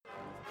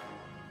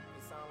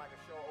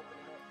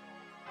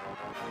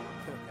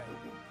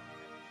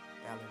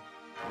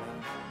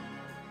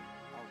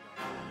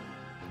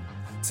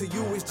To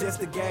you, it's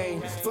just a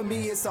game. For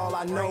me, it's all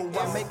I know.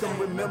 I make them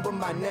remember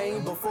my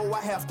name before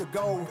I have to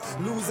go.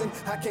 Losing,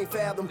 I can't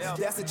fathom.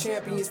 That's a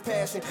champion's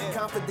passion.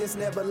 Confidence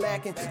never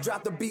lacking.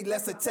 Drop the beat,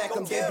 let's attack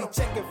them. They be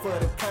checking for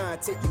the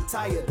content. You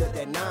tired of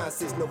that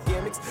nonsense. No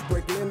gimmicks,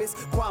 break limits.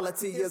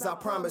 Quality is I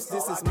promise.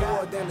 This is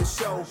more than a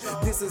show.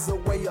 This is a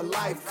way of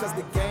life. Cause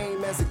the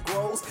game as it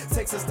grows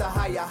takes us to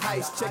higher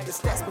heights. Check the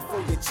stats before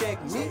you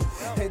check me.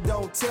 And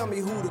don't tell me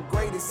who the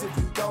greatest if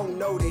you don't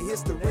know the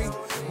history.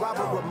 Rob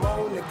and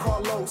Ramon and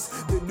Carlos,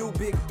 the new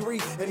big three.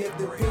 And if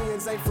the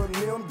opinions ain't from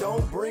them,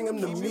 don't bring them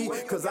to me.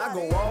 Cause I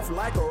go off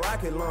like a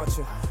rocket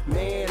launcher.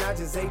 Man, I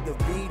just hate the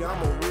beat,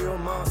 I'm a real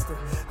monster.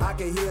 I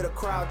can hear the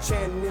crowd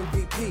chanting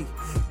MVP.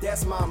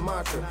 That's my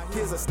mantra.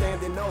 Here's a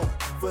standing O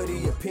for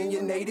the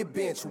opinionated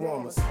bench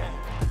warmers.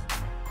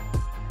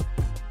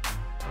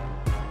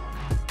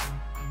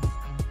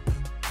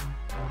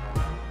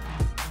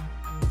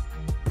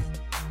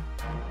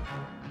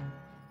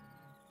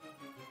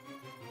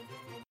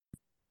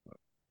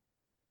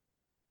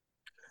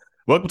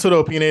 Welcome to the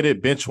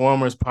Opinionated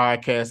Benchwarmers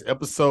podcast,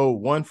 episode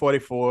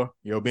 144.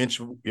 Your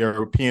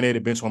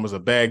opinionated benchwarmers are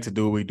back to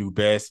do what we do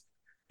best,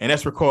 and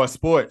that's record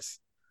sports.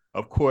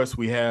 Of course,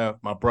 we have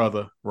my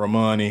brother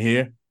Ramon in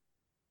here.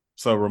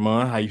 So,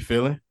 Ramon, how you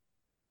feeling?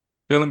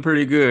 Feeling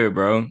pretty good,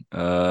 bro.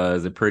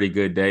 It's a pretty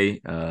good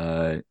day.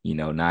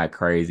 Not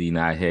crazy,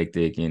 not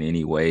hectic in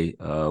any way,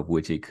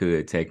 which it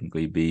could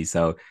technically be.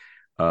 So,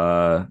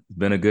 it's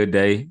been a good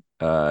day.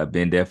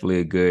 Been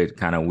definitely a good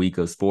kind of week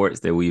of sports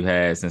that we've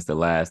had since the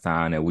last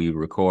time that we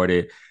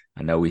recorded.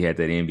 I know we had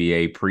that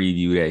NBA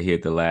preview that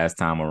hit the last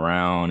time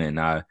around, and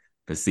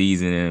the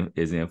season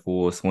is in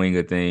full swing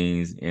of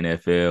things.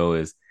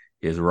 NFL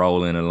is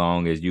rolling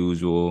along as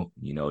usual.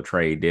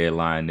 Trade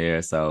deadline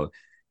there, so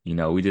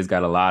we just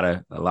got a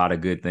lot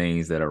of good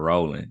things that are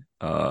rolling.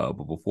 But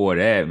before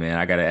that, man,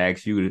 I gotta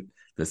ask you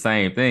the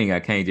same thing. I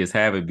can't just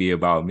have it be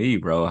about me,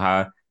 bro.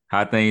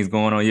 How things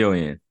going on your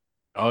end?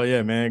 Oh,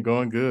 yeah, man.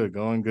 Going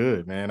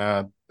good, man.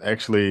 I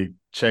actually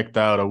checked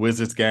out a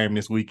Wizards game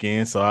this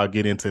weekend, so I'll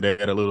get into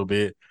that a little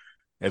bit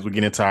as we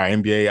get into our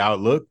NBA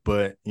outlook.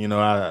 But,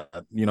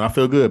 I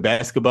feel good.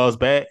 Basketball's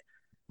back.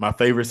 My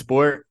favorite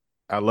sport.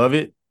 I love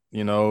it.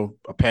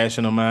 A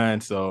passion of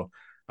mine. So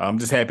I'm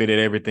just happy that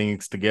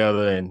everything's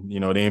together and, the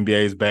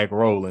NBA is back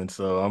rolling.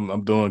 So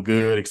I'm doing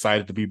good.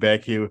 Excited to be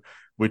back here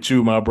with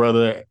you, my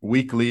brother,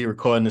 weekly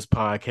recording this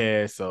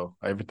podcast. So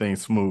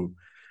everything's smooth.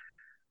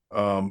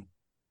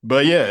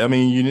 But yeah, I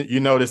mean, you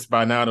notice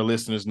by now the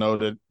listeners know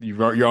that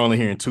you're only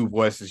hearing two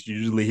voices. You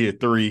usually hear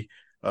three.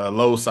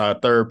 Los, our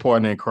third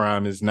partner in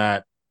crime, is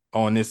not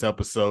on this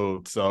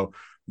episode. So,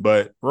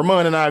 but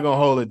Ramon and I are gonna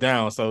hold it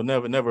down. So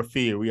never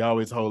fear. We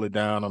always hold it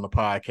down on the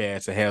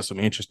podcast and have some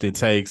interesting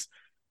takes.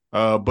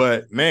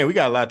 But man, we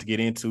got a lot to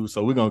get into,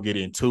 so we're gonna get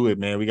into it,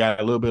 man. We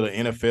got a little bit of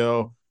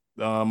NFL,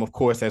 of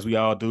course, as we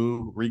all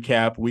do.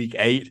 Recap week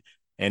 8,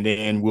 and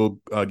then we'll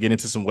get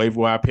into some waiver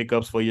wire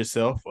pickups for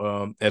yourself,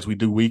 as we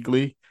do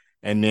weekly.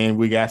 And then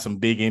we got some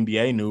big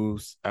NBA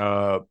news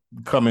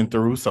coming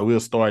through, so we'll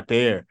start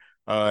there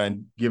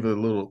and give it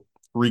a little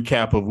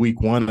recap of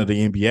week 1 of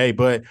the NBA.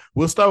 But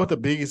we'll start with the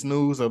biggest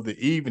news of the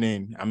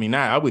evening. I mean,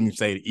 I wouldn't even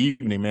say the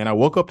evening, man. I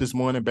woke up this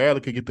morning,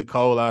 barely could get the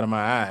cold out of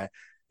my eye.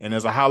 And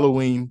as a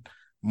Halloween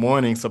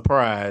morning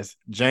surprise,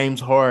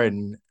 James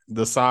Harden,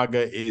 the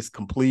saga is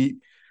complete.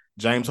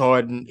 James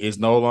Harden is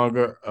no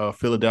longer a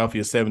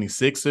Philadelphia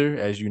 76er.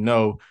 As you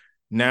know,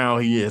 now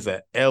he is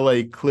a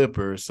LA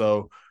Clipper.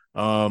 So,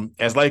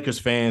 as Lakers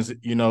fans,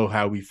 you know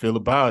how we feel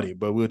about it,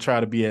 but we'll try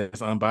to be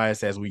as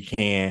unbiased as we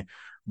can.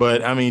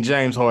 But I mean,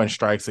 James Harden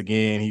strikes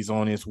again. He's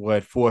on his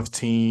 4th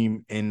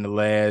team in the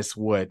last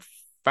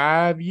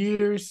 5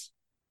 years?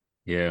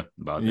 Yeah,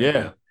 about that.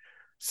 Yeah.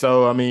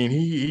 So I mean,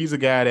 he's a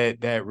guy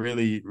that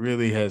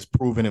really has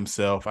proven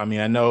himself. I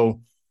mean, I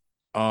know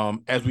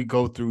as we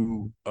go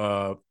through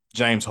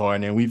James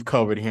Harden, and we've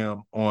covered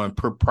him on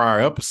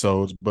prior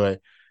episodes, but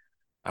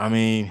I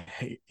mean,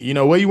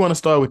 where you want to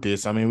start with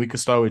this? I mean, we could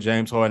start with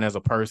James Harden as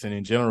a person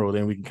in general,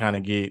 then we can kind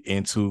of get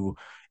into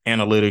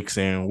analytics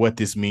and what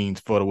this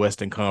means for the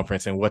Western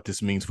Conference and what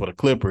this means for the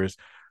Clippers,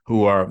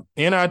 who are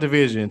in our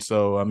division.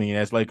 So, I mean,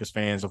 as Lakers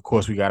fans, of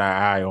course, we got our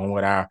eye on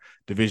what our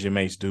division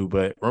mates do.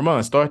 But,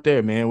 Ramon, start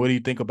there, man. What do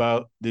you think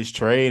about this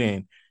trade?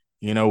 And,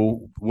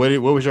 what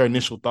was your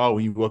initial thought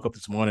when you woke up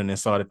this morning and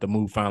saw that the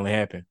move finally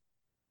happened?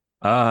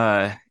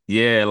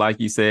 Yeah, like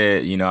you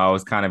said, I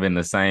was kind of in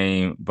the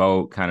same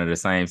boat, kind of the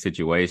same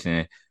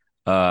situation.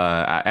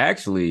 I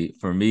actually,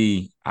 for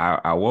me,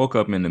 I woke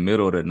up in the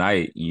middle of the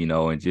night,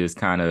 and just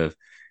kind of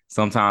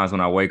sometimes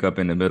when I wake up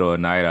in the middle of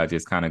the night, I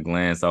just kind of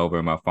glance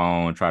over my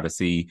phone, try to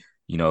see,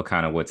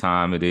 kind of what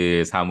time it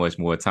is, how much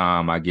more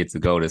time I get to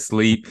go to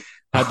sleep.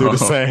 I do the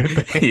same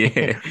thing.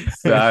 Yeah.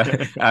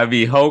 So I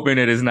be hoping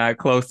that it's not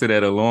close to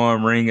that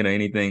alarm ringing or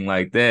anything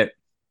like that.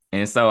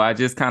 And so I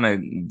just kind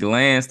of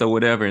glanced or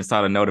whatever and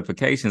saw the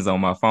notifications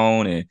on my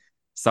phone and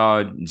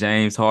saw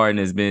James Harden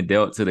has been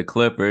dealt to the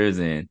Clippers.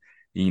 And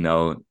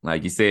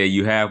like you said,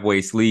 you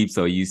halfway sleep,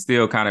 so you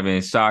still kind of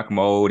in shock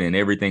mode and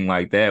everything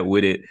like that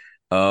with it.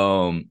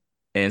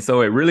 And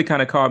so it really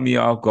kind of caught me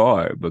off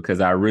guard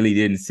because I really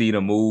didn't see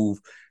the move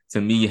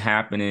to me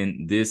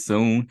happening this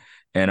soon.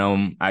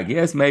 And I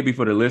guess maybe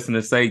for the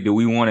listener's sake, do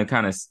we want to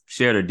kind of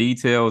share the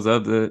details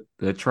of the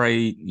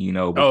trade,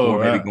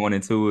 before maybe going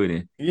into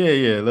it?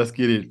 Yeah. Let's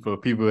get it for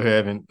people who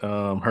haven't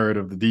heard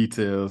of the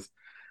details.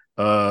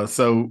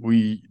 So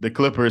the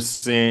Clippers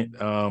sent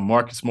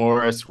Marcus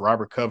Morris,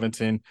 Robert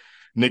Covington,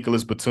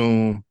 Nicholas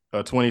Batum,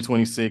 a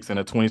 2026 and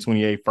a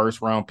 2028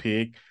 first round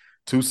pick,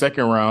 2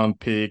 second-round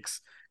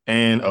picks,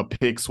 and a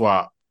pick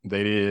swap.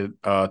 They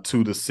did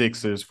to the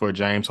Sixers for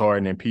James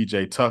Harden and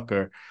PJ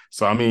Tucker.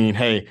 So I mean,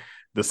 hey,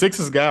 the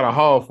Sixers got a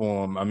haul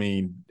for him. I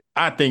mean,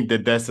 I think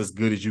that's as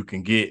good as you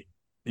can get,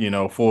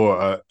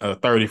 for a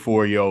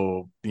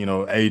 34-year-old,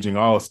 aging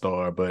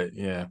all-star. But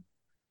yeah.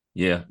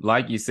 Yeah,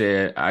 like you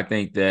said, I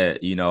think that,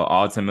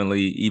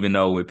 ultimately, even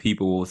though when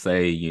people will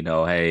say,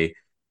 hey,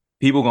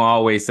 people gonna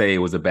always say it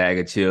was a bag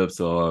of chips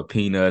or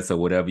peanuts or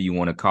whatever you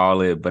want to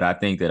call it. But I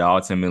think that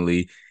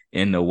ultimately,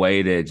 in the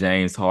way that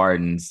James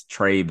Harden's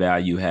trade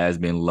value has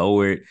been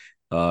lowered,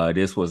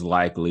 this was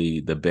likely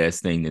the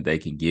best thing that they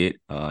can get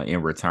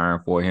in return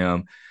for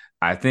him.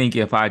 I think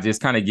if I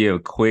just kind of give a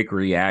quick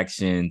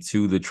reaction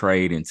to the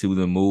trade and to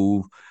the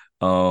move,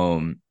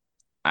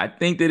 I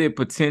think that it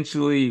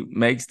potentially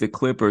makes the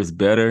Clippers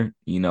better,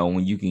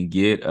 when you can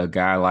get a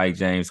guy like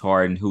James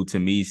Harden, who to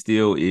me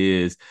still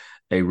is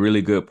a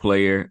really good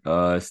player,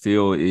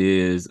 still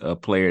is a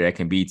player that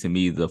can be, to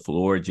me, the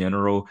floor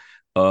general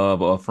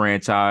of a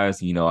franchise.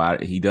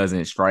 He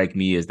doesn't strike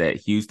me as that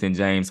Houston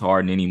James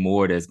Harden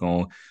anymore that's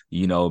going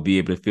to, be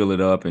able to fill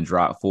it up and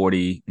drop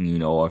 40,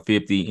 or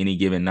 50 any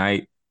given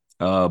night.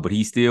 But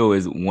he still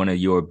is one of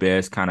your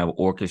best kind of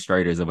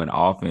orchestrators of an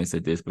offense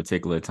at this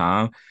particular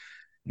time.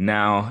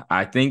 Now,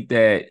 I think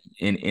that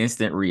in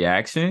instant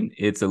reaction,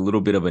 it's a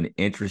little bit of an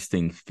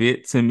interesting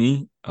fit to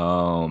me.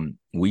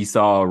 We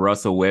saw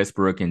Russell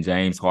Westbrook and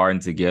James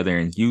Harden together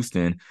in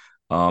Houston,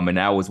 and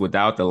that was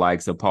without the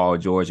likes of Paul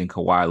George and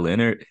Kawhi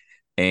Leonard.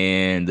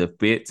 And the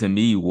fit to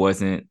me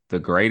wasn't the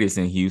greatest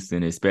in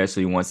Houston,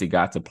 especially once it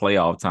got to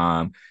playoff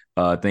time.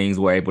 Things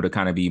were able to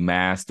kind of be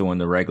masked during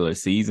the regular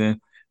season.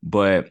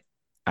 But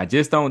I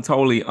just don't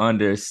totally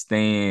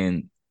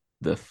understand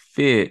the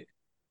fit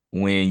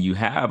when you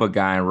have a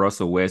guy in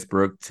Russell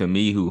Westbrook, to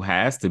me, who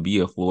has to be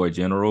a floor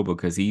general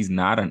because he's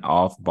not an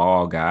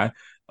off-ball guy.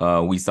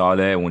 We saw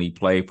that when he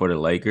played for the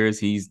Lakers.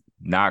 He's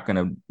not going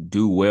to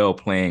do well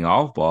playing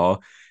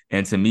off-ball.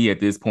 And to me,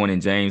 at this point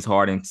in James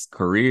Harden's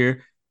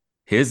career,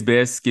 his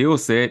best skill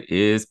set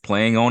is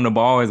playing on the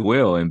ball as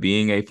well and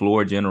being a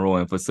floor general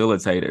and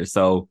facilitator.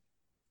 So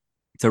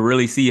to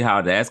really see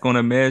how that's going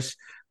to mesh,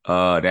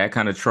 that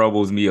kind of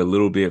troubles me a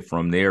little bit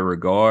from their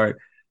regard.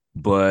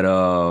 But,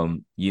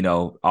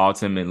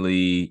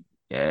 ultimately,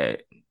 I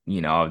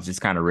was just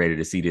kind of ready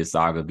to see this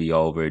saga be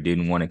over.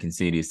 Didn't want to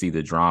continue to see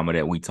the drama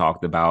that we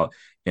talked about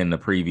in the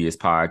previous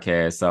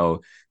podcast.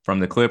 So from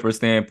the Clippers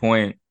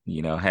standpoint,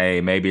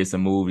 hey, maybe it's a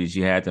move that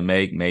you had to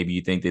make. Maybe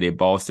you think that it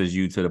bolsters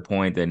you to the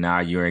point that now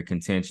you're in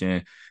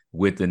contention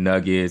with the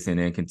Nuggets and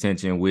in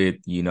contention with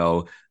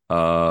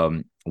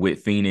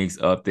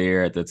Phoenix up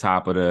there at the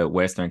top of the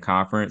Western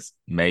Conference.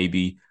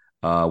 Maybe.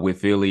 With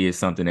Philly, it's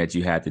something that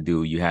you had to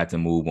do. You had to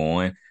move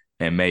on,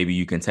 and maybe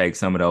you can take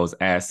some of those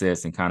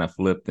assets and kind of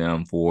flip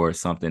them for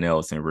something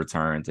else in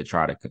return to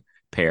try to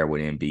pair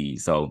with Embiid.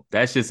 So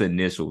that's just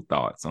initial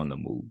thoughts on the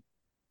move.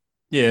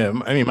 Yeah,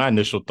 I mean, my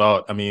initial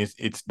thought, I mean,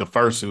 it's the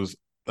first, it was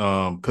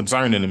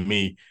concerning to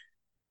me.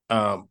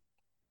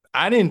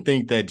 I didn't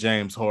think that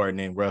James Harden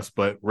and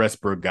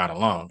Westbrook got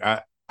along.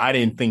 I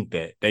didn't think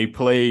that. They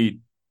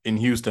played in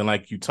Houston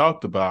like you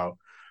talked about.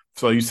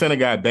 So you send a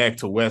guy back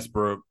to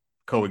Westbrook,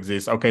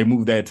 coexist. Okay,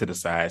 move that to the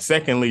side.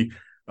 Secondly,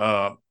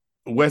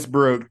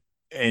 Westbrook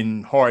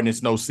and Harden,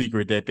 it's no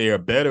secret that they are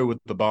better with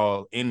the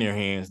ball in their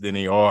hands than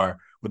they are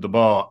with the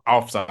ball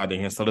offside their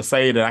hands. So to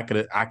say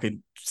that I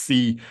could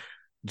see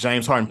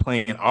James Harden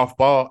playing off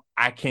ball,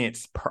 I can't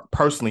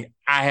personally.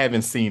 I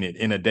haven't seen it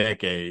in a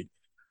decade.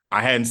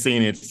 I hadn't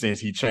seen it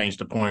since he changed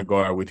the point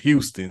guard with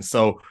Houston.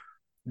 So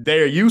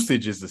their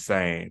usage is the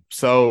same.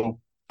 So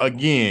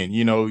again,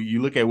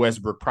 you look at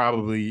Westbrook,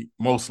 probably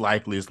most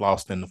likely is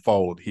lost in the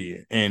fold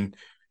here. And,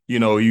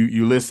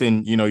 you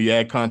listen, you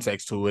add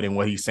context to it and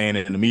what he's saying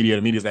in the media.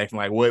 The media's acting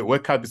like,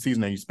 what type of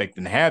season are you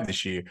expecting to have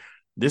this year?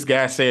 This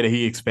guy said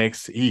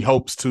that he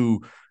hopes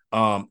to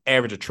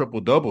average a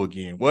triple-double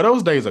again. Well,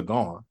 those days are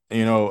gone.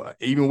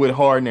 Even with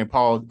Harden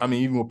and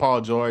even with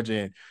Paul George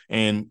and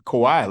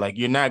Kawhi, like,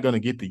 you're not going to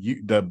get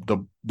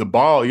the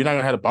ball. You're not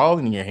going to have the ball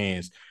in your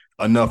hands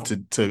enough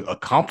to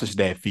accomplish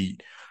that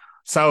feat.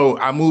 So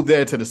I moved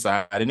that to the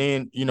side. And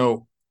then,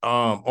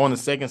 on the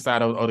second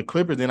side of the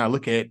Clippers, then I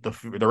look at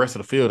the rest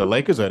of the field. The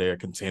Lakers are their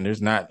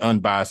contenders, not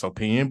unbiased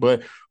opinion,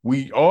 but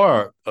we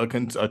are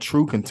a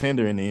true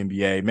contender in the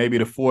NBA, maybe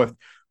the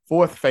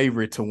fourth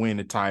favorite to win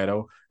the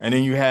title. And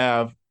then you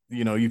have,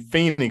 you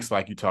Phoenix,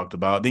 like you talked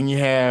about. Then you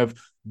have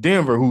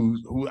Denver,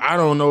 who I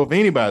don't know if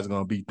anybody's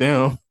going to beat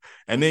them.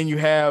 And then you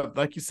have,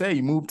 like you say,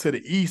 you move to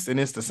the East, and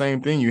it's the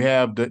same thing. You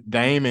have the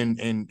Dame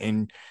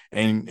and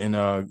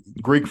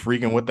Greek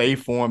Freak and what they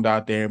formed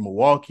out there in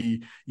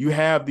Milwaukee. You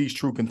have these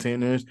true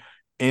contenders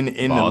in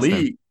the Boston.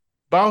 league.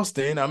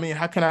 Boston, I mean,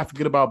 how can I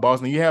forget about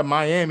Boston? You have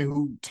Miami,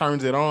 who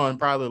turns it on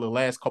probably the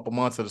last couple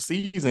months of the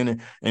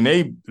season, and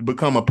they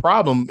become a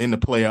problem in the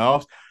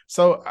playoffs.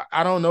 So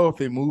I don't know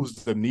if it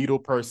moves the needle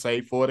per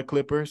se for the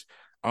Clippers.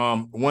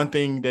 One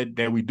thing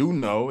that we do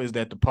know is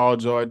that the Paul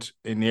George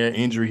in their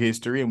injury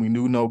history, and we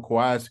do know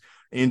Kawhi's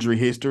injury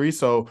history.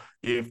 So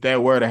if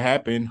that were to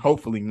happen,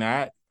 hopefully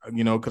not,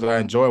 because I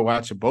enjoy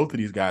watching both of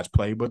these guys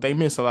play, but they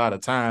miss a lot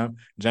of time.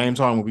 James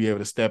Harden will be able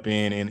to step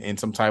in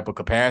some type of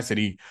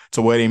capacity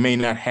to where they may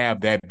not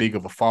have that big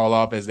of a fall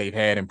off as they've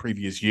had in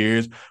previous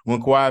years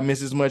when Kawhi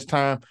misses much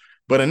time.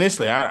 But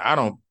initially, I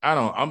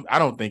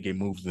don't think it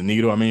moves the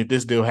needle. I mean, if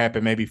this deal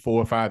happened maybe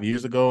 4 or 5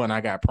 years ago, and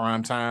I got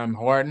prime time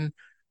Harden,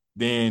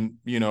 then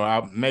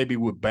I maybe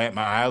would bat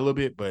my eye a little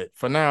bit. But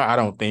for now, I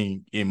don't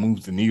think it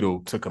moves the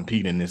needle to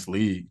compete in this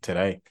league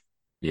today.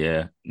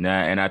 Yeah. Nah,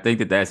 and I think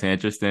that that's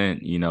interesting,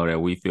 that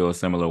we feel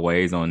similar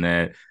ways on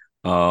that.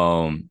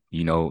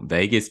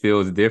 Vegas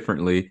feels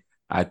differently.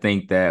 I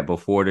think that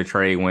before the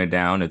trade went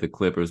down, that the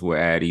Clippers were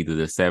at either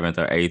the seventh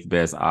or eighth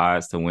best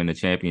odds to win the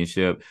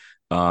championship.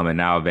 And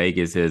now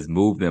Vegas has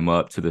moved them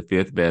up to the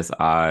fifth best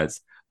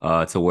odds,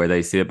 to where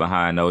they sit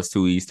behind those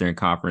two Eastern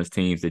Conference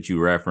teams that you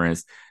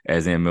referenced,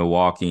 as in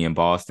Milwaukee and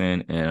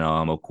Boston. And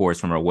of course,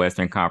 from a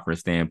Western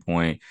Conference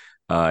standpoint,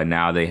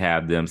 now they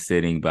have them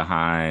sitting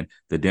behind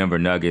the Denver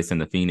Nuggets and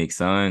the Phoenix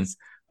Suns.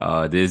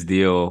 This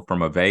deal,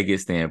 from a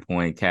Vegas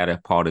standpoint,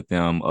 catapulted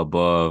them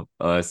above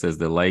us as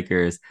the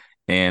Lakers,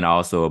 and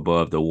also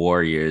above the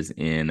Warriors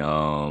in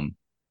the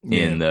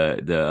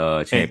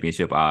And,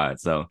 championship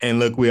odds. So and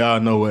look, we all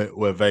know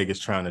what Vegas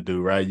trying to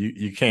do, right?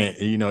 You can't,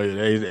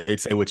 they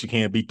say what you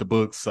can't beat the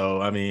books.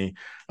 So I mean,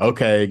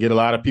 okay, get a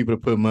lot of people to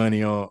put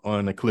money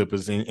on the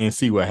Clippers and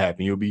see what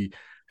happens. You'll be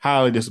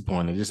highly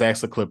disappointed. Just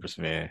ask the Clippers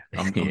fan.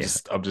 I'm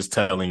yeah, just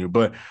telling you.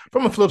 But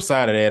from the flip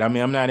side of that, I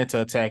mean, I'm not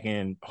into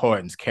attacking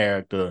Harden's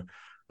character.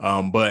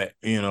 But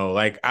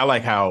like I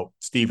like how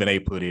Stephen A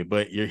put it,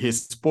 but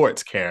his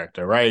sports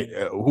character, right?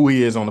 Who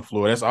he is on the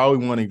floor. That's all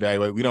we want to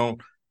evaluate. We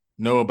don't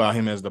know about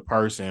him as the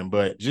person,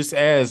 but just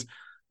as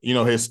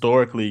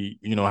historically,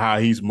 how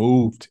he's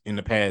moved in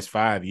the past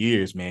 5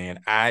 years, man,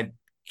 I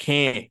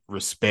can't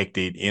respect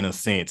it in a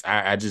sense.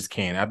 I just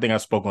can't. I think I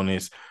spoke on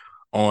this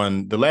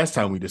on the last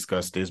time we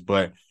discussed this,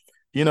 but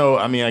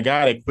I mean, a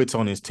guy that quits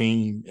on his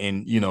team,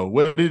 and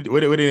what did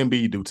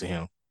Embiid do to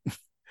him?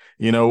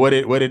 What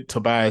did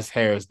Tobias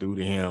Harris do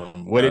to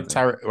him? What did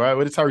nothing.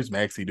 Tyrese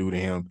Maxey do to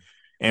him?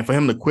 And for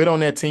him to quit on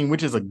that team,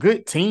 which is a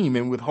good team,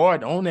 and with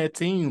Harden on that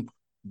team,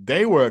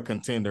 they were a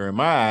contender in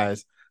my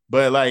eyes.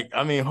 But like,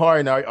 I mean,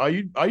 Harden, are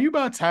you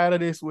about tired of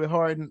this with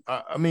Harden?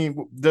 I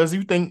mean, do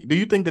you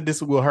think that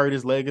this will hurt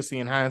his legacy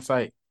in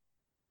hindsight?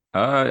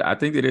 I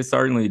think that it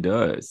certainly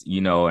does,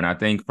 and I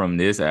think from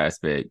this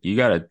aspect, you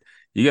gotta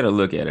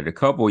look at it. A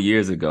couple of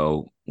years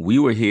ago, we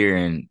were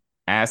hearing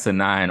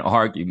asinine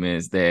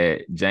arguments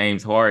that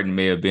James Harden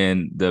may have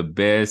been the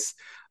best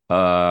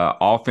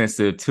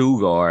offensive two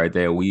guard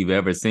that we've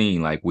ever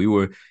seen. Like, we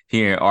were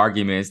hearing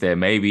arguments that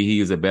maybe he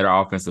was a better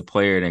offensive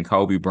player than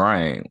Kobe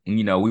Bryant.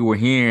 We were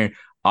hearing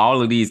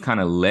all of these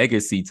kind of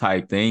legacy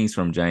type things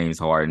from James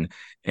Harden.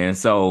 And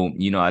so,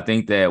 I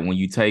think that when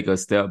you take a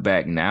step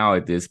back now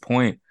at this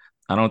point,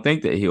 I don't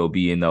think that he'll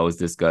be in those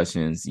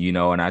discussions,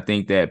 and I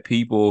think that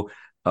people,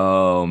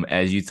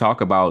 as you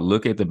talk about,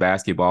 look at the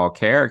basketball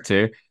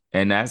character,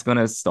 and that's going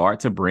to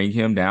start to bring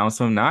him down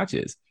some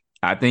notches.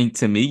 I think,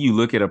 to me, you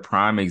look at a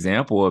prime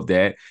example of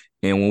that,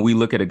 and when we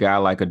look at a guy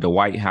like a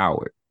Dwight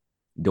Howard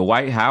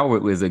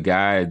was a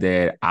guy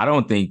that I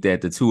don't think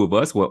that the two of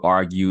us would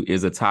argue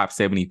is a top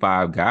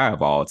 75 guy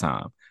of all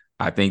time.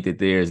 I think that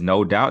there's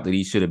no doubt that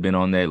he should have been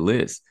on that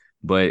list.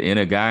 But in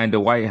a guy in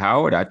Dwight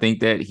Howard, I think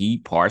that he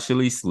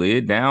partially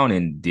slid down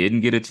and didn't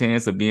get a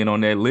chance of being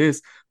on that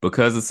list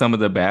because of some of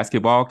the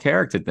basketball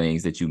character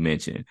things that you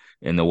mentioned,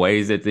 and the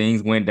ways that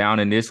things went down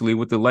initially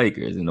with the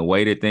Lakers, and the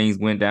way that things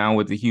went down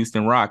with the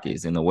Houston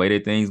Rockets, and the way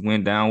that things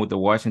went down with the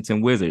Washington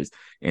Wizards,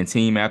 and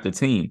team after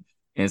team.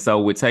 And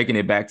so, with taking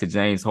it back to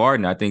James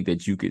Harden, I think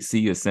that you could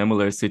see a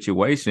similar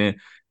situation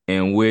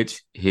in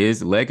which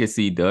his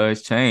legacy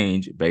does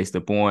change based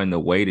upon the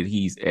way that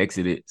he's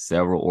exited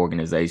several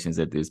organizations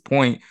at this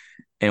point.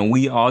 And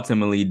we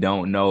ultimately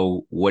don't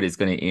know what it's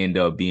going to end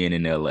up being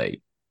in LA.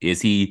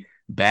 Is he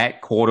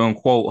back, quote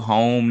unquote,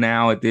 home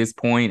now at this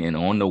point and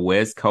on the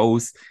West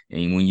Coast?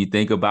 And when you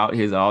think about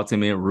his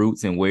ultimate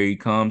roots and where he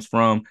comes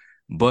from,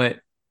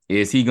 but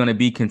is he going to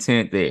be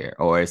content there,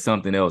 or is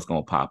something else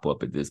going to pop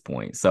up at this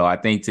point? So I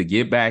think, to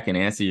get back and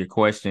answer your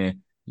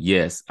question,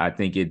 yes, I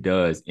think it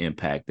does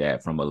impact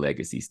that from a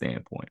legacy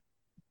standpoint.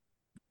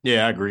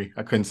 Yeah, I agree.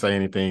 I couldn't say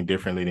anything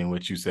differently than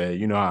what you said.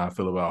 You know how I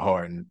feel about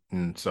Harden,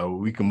 and so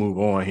we can move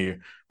on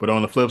here. But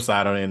on the flip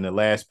side, in the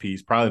last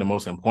piece, probably the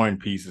most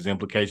important piece, is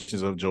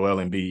implications of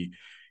Joel Embiid.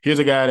 here's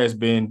a guy that's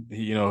been,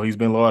 he's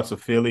been loyal to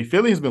Philly.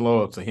 Philly has been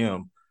loyal to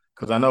him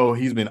because I know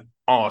he's been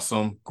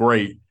awesome,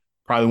 great,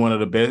 probably one of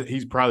the best.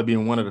 He's probably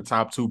been one of the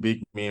top two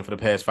big men for the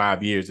past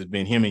 5 years. It's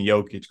been him and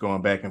Jokic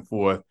going back and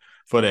forth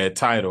for that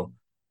title.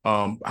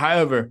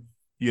 However,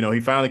 he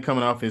finally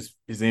coming off his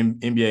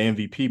NBA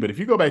MVP. But if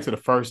you go back to the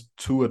first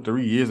 2 or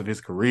 3 years of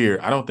his career,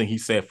 I don't think he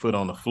set foot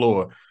on the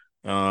floor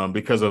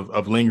because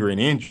of lingering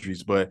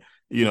injuries. But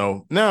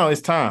now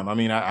it's time. I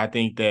mean, I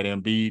think that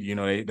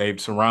Embiid, they've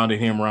surrounded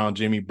him around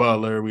Jimmy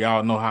Butler. We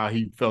all know how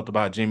he felt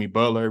about Jimmy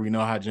Butler. We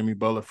know how Jimmy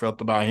Butler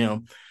felt about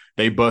him.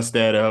 They bust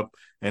that up.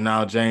 And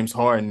now James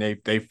Harden,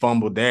 they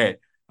fumbled that.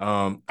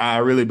 I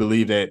really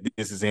believe that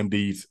this is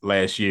Embiid's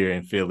last year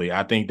in Philly.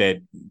 I think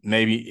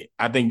Embiid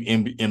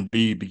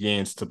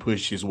begins to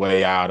push his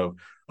way out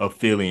of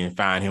Philly and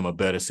find him a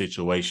better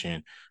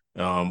situation.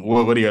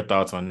 What are your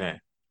thoughts on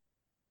that?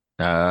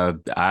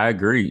 I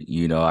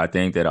agree. I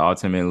think that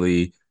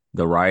ultimately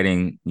the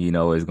writing,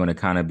 is going to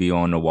kind of be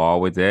on the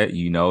wall with that.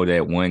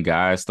 That when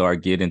guys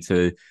start getting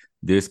to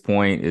this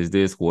point, is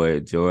this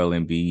what Joel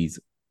Embiid's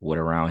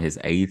around his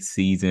 8th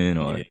season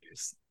or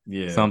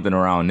something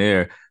around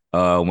there?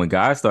 When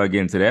guys start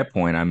getting to that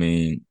point, I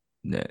mean,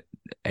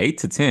 8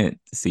 to 10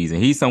 season,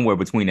 he's somewhere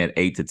between that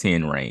 8 to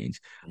 10 range.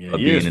 Yeah,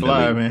 years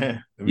fly,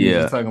 man. We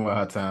just talking about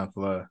how time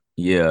fly.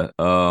 Yeah,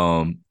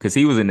 because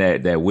he was in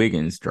that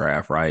Wiggins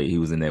draft, right? He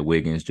was in that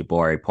Wiggins,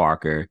 Jabari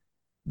Parker,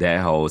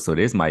 so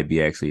this might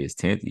be actually his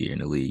 10th year in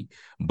the league.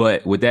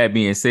 But with that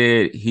being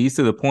said, he's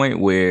to the point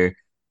where,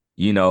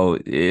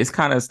 it's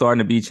kind of starting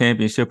to be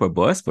championship or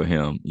bust for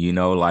him.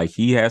 Like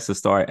he has to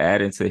start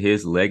adding to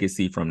his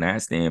legacy from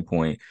that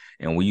standpoint.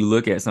 And when you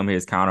look at some of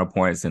his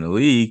counterparts in the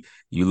league,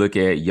 you look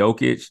at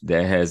Jokic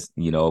that has,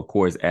 of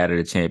course, added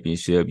a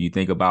championship. You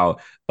think about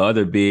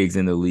other bigs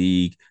in the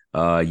league.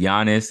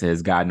 Giannis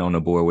has gotten on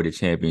the board with a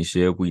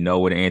championship. We know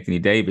what Anthony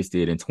Davis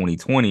did in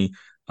 2020.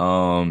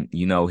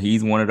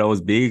 He's one of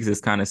those bigs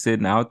that's kind of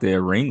sitting out there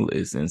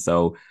ringless. And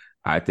so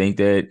I think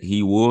that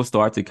he will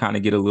start to kind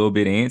of get a little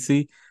bit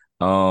antsy.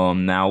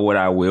 Now, what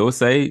I will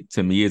say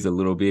to me is a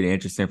little bit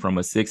interesting from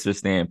a Sixer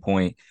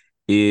standpoint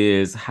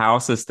is how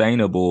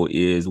sustainable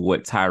is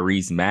what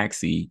Tyrese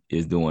Maxey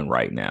is doing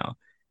right now.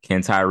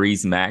 Can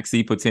Tyrese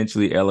Maxey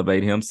potentially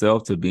elevate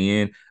himself to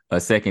being a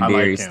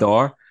secondary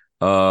star?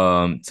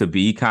 To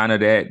be kind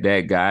of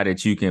that guy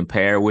that you can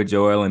pair with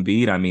Joel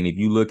Embiid. I mean, if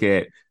you look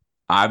at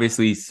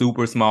obviously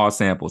super small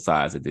sample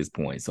size at this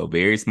point, so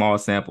very small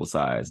sample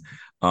size.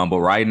 But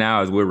right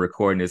now, as we're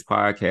recording this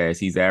podcast,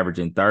 he's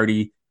averaging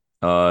 36-6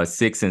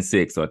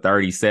 or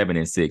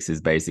 37-6 is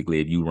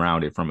basically if you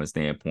round it from a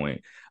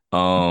standpoint.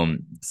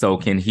 So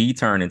can he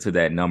turn into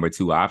that number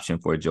 2 option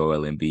for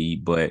Joel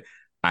Embiid? But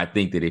I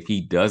think that if he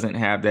doesn't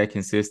have that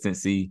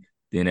consistency,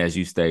 then as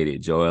you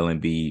stated, Joel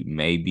Embiid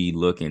may be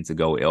looking to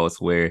go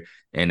elsewhere.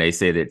 And they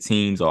say that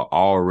teams are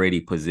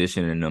already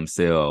positioning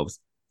themselves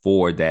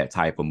for that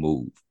type of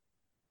move.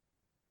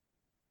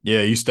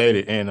 Yeah, you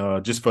stated.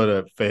 And just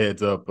for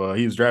heads up,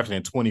 he was drafted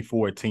in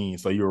 2014.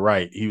 So you're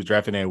right. He was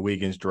drafted in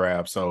Wiggins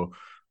draft. So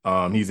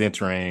he's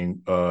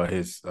entering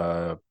his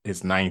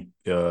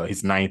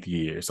ninth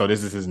year. So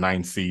this is his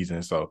 9th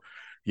season. So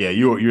yeah,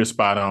 you're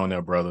spot on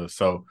there, brother.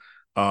 So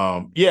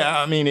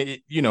I mean,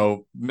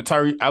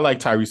 I like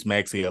Tyrese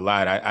Maxey a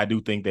lot. I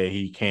do think that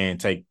he can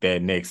take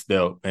that next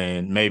step,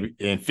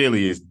 and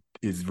Philly is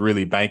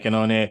really banking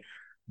on that.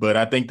 But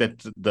I think that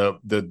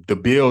the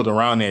build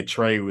around that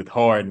trade with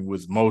Harden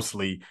was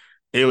mostly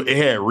it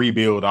had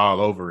rebuild all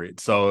over it.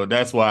 So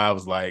that's why I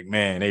was like,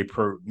 man, if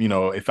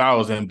I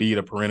was Embiid,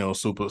 a perennial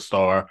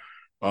superstar,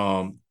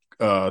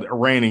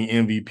 reigning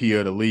MVP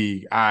of the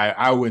league,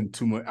 I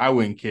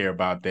wouldn't care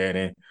about that.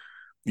 And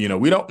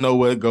we don't know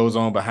what goes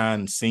on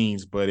behind the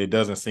scenes, but it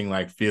doesn't seem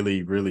like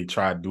Philly really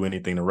tried to do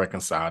anything to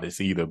reconcile this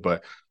either.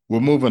 But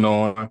we're moving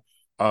on.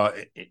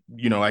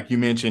 Like you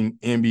mentioned,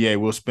 NBA,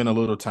 we'll spend a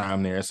little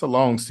time there. It's a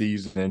long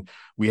season.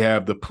 We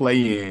have the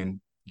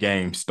play-in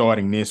game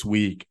starting this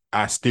week.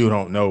 I still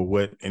don't know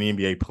what an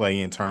NBA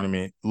play-in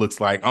tournament looks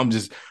like. I'm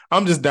just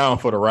down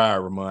for the ride,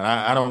 Ramon.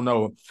 I don't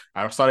know.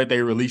 I saw that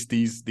they released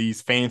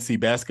these fancy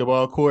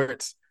basketball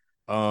courts.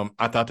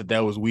 I thought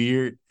that was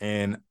weird,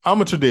 and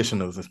I'm a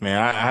traditionalist, man.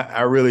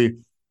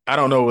 I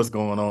don't know what's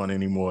going on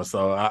anymore,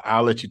 so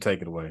I'll let you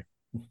take it away.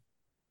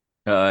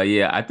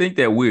 I think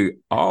that we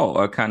all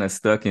are kind of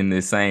stuck in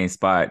the same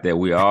spot, that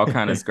we all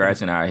kind of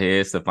scratching our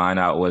heads to find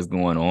out what's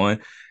going on.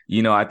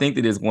 I think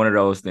that it's one of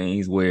those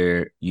things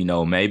where,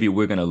 maybe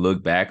we're going to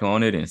look back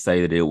on it and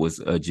say that it was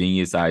a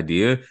genius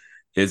idea.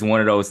 It's one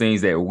of those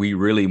things that we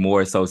really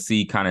more so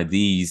see kind of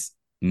these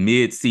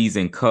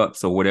mid-season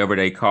cups or whatever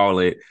they call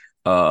it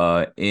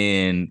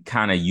in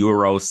kind of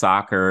Euro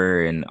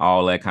soccer and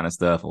all that kind of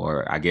stuff,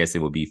 or I guess it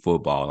would be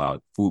football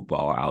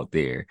out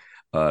there.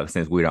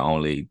 Since we're the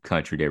only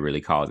country that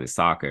really calls it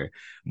soccer.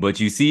 But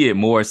you see it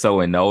more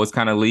so in those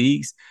kind of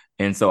leagues.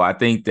 And so I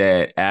think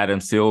that Adam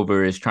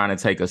Silver is trying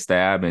to take a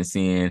stab and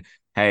seeing,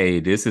 hey,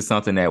 this is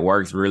something that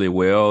works really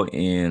well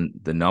in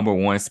the number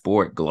 1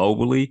 sport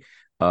globally.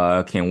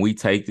 Can we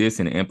take this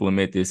and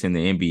implement this in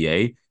the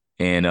NBA?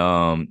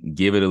 and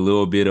give it a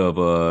little bit of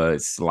a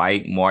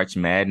slight March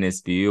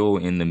Madness feel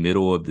in the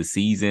middle of the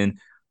season.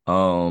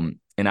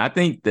 And I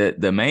think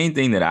that the main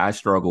thing that I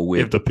struggle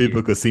with, if the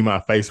people could see my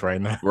face right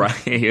now,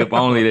 right? If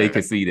only they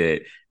could see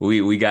that.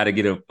 We got to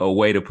get a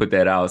way to put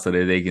that out so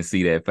that they can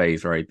see that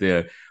face right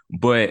there.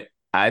 But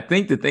I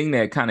think the thing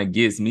that kind of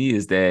gets me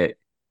is that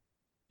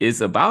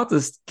it's about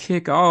to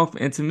kick off,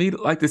 and to me,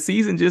 like the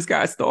season just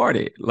got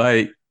started.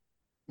 Like,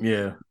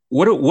 yeah,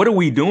 what are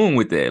we doing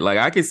with that? Like,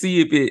 I could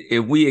see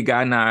if we had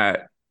gotten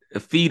our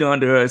feet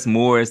under us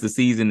more as the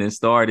season has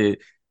started,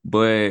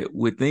 but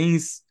with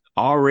things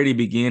already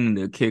beginning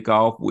to kick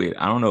off with,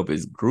 I don't know if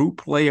it's group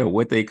play or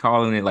what they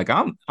calling it. Like,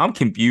 I'm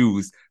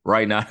confused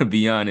right now, to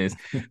be honest.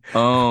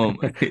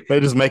 they're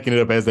just making it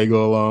up as they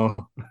go along.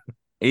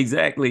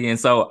 Exactly. And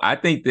so I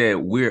think that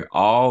we're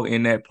all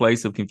in that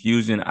place of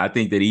confusion. I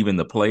think that even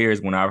the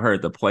players, when I've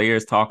heard the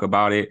players talk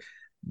about it,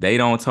 they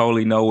don't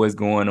totally know what's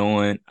going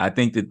on. I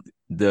think that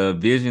the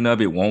vision of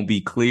it won't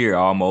be clear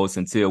almost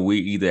until we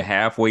either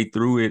halfway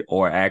through it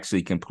or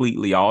actually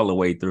completely all the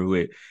way through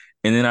it.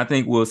 And then I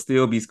think we'll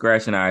still be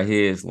scratching our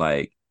heads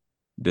like,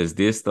 does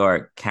this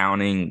start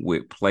counting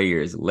with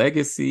players'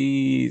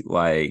 legacy?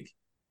 Like,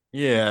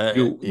 Yeah,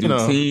 do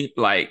team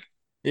like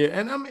yeah,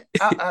 and I mean,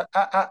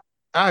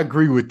 I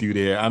agree with you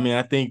there. I mean,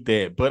 I think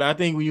that, but I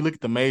think when you look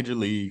at the major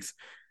leagues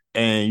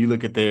and you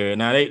look at their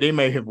now, they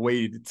may have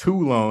waited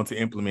too long to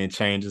implement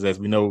changes, as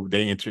we know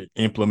they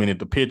implemented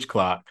the pitch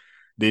clock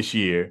this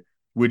year,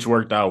 which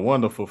worked out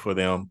wonderful for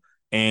them,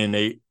 and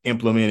they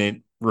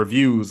implemented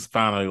reviews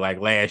finally like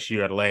last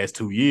year or the last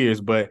 2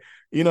 years. But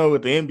with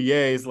the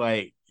NBA, it's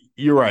like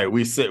you're right.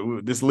 We said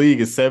this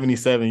league is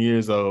 77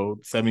 years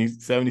old,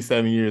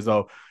 77 years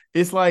old.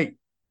 It's like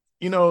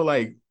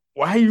like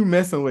why are you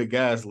messing with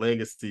guys'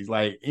 legacies?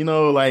 Like,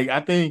 like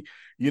I think,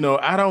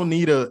 I don't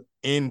need a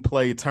in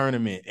play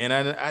tournament. And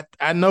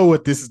I know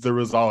what this is the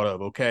result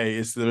of, okay?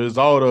 It's the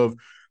result of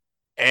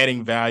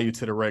adding value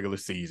to the regular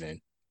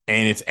season.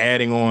 And it's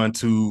adding on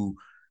to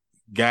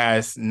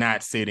guys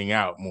not sitting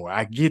out more.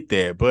 I get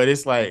that, but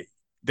it's like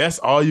that's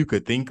all you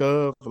could think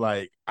of.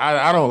 Like,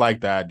 I don't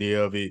like the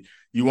idea of it.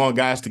 You want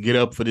guys to get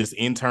up for this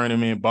in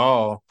tournament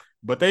ball,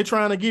 but they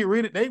trying to get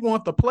rid of. They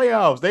want the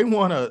playoffs. They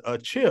want a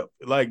chip.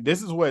 Like,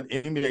 this is what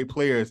NBA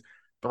players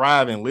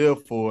thrive and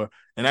live for.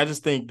 And I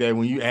just think that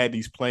when you add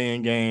these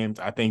playing games,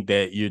 I think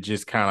that you're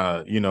just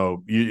kind of,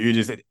 you're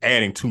just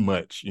adding too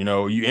much.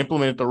 You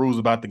implemented the rules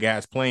about the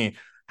guys playing.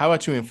 How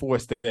about you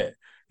enforce that?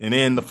 And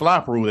then the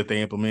flop rule that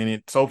they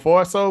implemented, so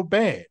far so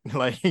bad.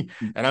 Like,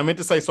 and I meant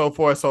to say so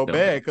far so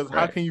bad because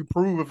how can you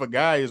prove if a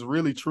guy is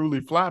really truly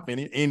flopping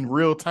in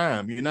real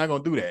time? You're not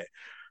gonna do that.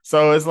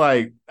 So it's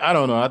like, I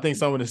don't know. I think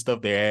some of the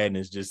stuff they're adding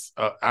is just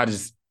I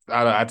just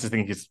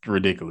think it's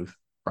ridiculous.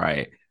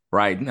 Right.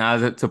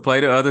 Now to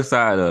play the other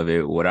side of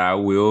it, what I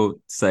will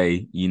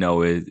say,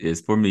 is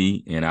for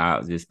me, and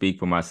I'll just speak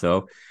for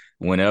myself.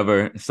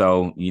 Whenever,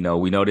 so we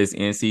know this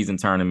in-season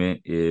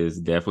tournament is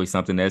definitely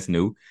something that's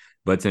new.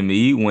 But to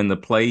me, when the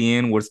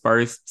play-in was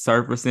first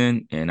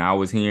surfacing, and I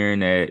was hearing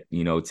that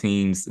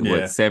teams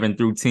 7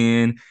 through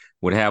 10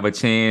 would have a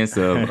chance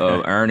of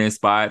earning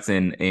spots,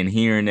 and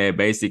hearing that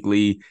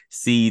basically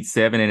seed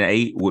 7 and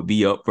 8 would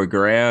be up for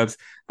grabs,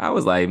 I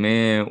was like,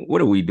 man,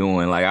 what are we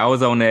doing? Like, I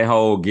was on that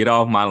whole get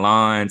off my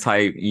line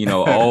type,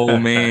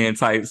 old man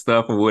type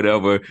stuff or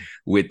whatever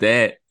with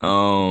that.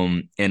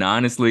 And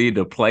honestly,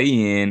 the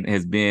play-in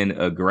has been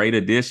a great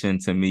addition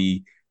to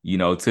me, to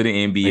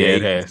the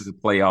NBA, to the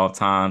playoff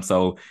time.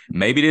 So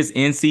maybe this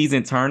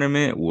in-season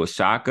tournament will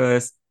shock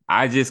us.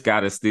 I just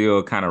got to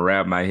still kind of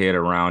wrap my head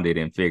around it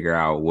and figure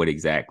out what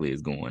exactly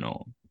is going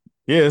on.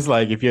 Yeah, it's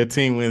like if your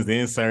team wins the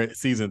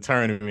in-season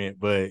tournament,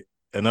 but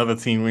another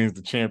team wins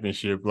the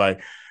championship.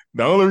 Like,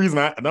 the only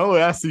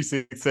way I see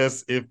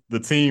success if the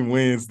team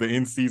wins the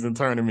in-season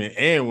tournament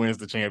and wins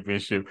the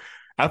championship.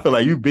 I feel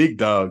like you big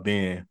dog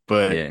then.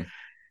 But yeah.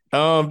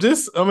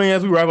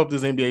 As we wrap up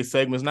this NBA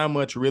segment, it's not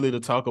much really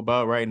to talk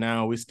about right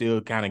now. We're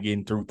still kind of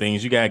getting through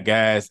things. You got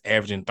guys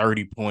averaging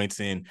 30 points,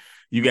 and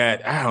you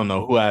got, I don't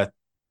know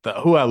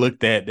who I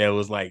looked at that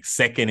was like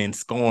second in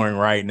scoring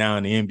right now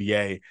in the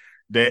NBA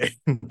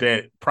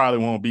that probably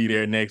won't be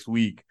there next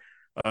week.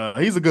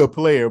 He's a good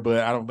player,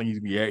 but I don't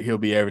think he'll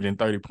be averaging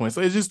 30 points.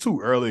 So it's just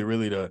too early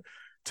really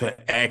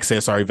to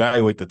access or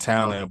evaluate the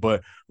talent.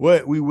 But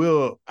I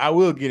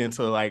will get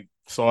into like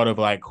sort of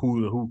like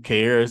who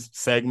cares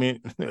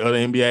segment of the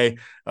NBA.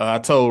 I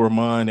told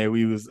Ramon that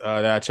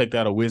that I checked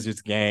out a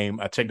Wizards game.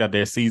 I checked out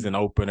their season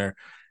opener,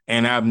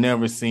 and I've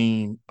never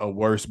seen a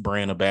worse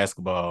brand of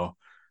basketball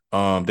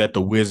that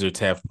the Wizards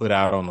have put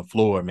out on the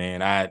floor,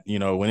 man.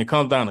 When it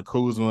comes down to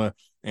Kuzma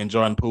and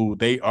Jordan Poole,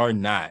 they are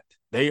not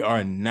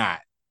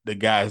the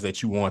guys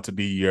that you want to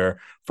be your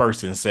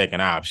first and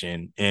second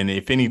option. And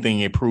if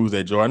anything, it proves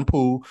that Jordan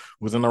Poole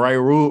was in the right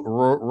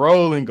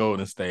role in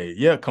Golden State.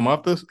 Yeah, come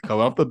off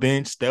the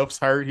bench. Steph's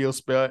hurt. He'll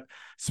spell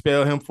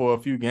him for a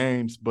few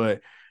games.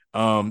 But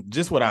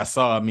just what I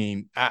saw,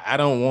 I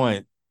don't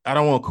want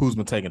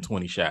Kuzma taking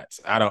 20 shots.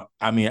 I don't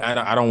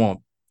want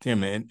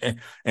him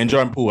and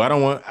Jordan Poole. I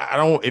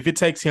don't if it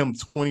takes him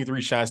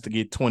 23 shots to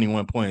get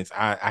 21 points,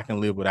 I can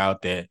live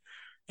without that.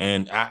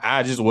 And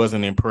I just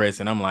wasn't impressed.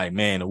 And I'm like,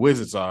 man, the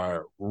Wizards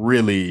are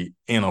really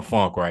in a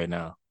funk right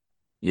now.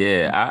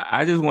 Yeah,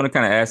 I just want to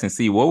kind of ask and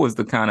see what was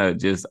the kind of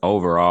just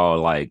overall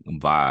like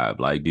vibe.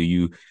 Like, do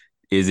you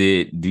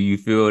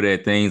feel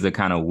that things are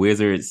kind of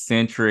Wizard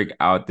centric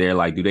out there?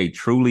 Like, do they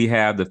truly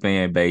have the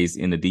fan base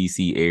in the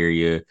DC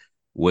area?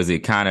 Was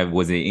it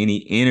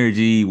any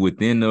energy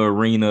within the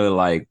arena?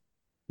 Like,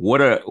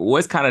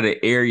 what's kind of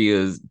the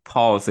areas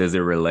pulse as it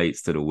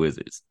relates to the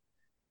Wizards?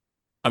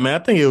 I mean, I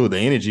think the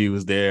energy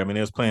was there. I mean,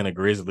 they was playing the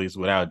Grizzlies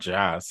without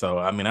Ja. So,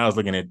 I mean, I was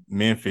looking at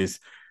Memphis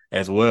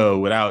as well.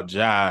 Without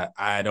Ja,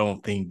 I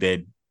don't think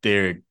that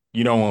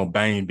you don't want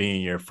Bane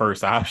being your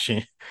first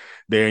option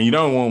there. And you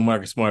don't want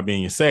Marcus Smart being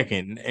your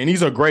second. And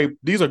these are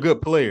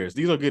good players.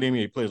 These are good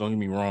NBA players, don't get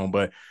me wrong.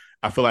 But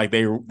I feel like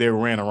they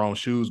ran their own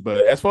shoes.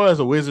 But as far as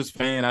a Wizards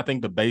fan, I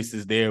think the base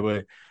is there.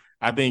 But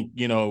I think,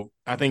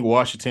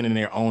 Washington and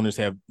their owners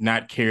have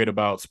not cared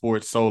about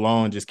sports so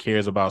long, just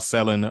cares about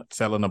selling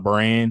a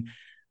brand.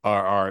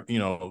 Or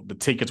the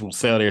tickets will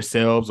sell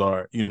themselves,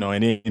 or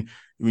and then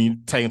when you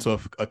take into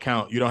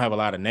account you don't have a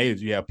lot of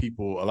natives, you have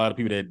a lot of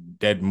people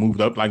that moved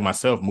up, like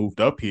myself,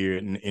 moved up here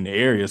in the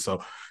area.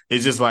 So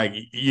it's just like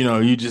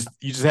you just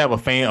have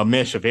a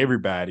mesh of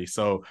everybody.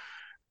 So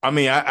I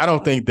mean, I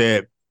don't think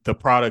that the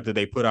product that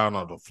they put out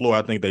on the floor,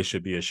 I think they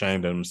should be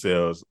ashamed of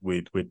themselves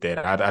with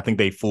that. I think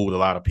they fooled a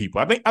lot of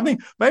people. I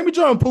think maybe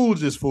Jordan Poole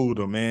just fooled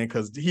them, man,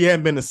 because he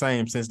hadn't been the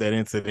same since that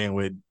incident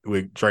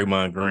with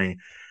Draymond Green.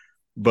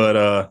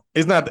 But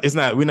we're not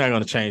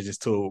gonna change this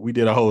tool. We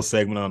did a whole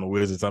segment on the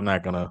Wizards. I'm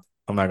not gonna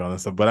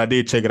but I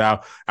did check it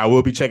out. I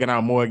will be checking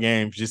out more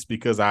games just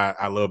because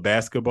I love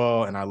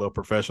basketball and I love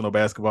professional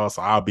basketball.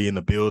 So I'll be in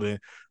the building,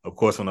 of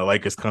course, when the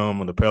Lakers come,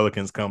 when the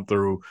Pelicans come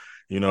through,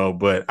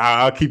 but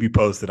I'll keep you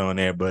posted on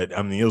that. But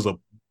I mean, it was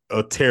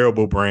a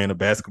terrible brand of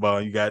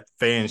basketball. You got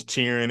fans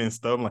cheering and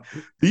stuff. I'm like,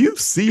 do you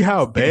see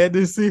how bad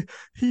this is?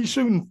 He's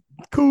shooting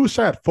cool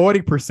shot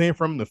 40%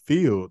 from the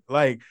field.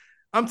 Like,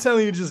 I'm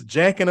telling you, just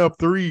jacking up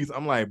threes.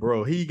 I'm like,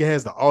 bro, he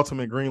has the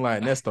ultimate green light,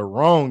 and that's the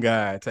wrong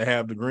guy to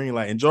have the green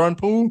light. And Jordan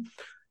Poole,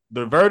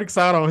 the verdict's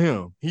out on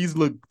him. He's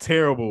looked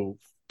terrible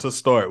to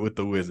start with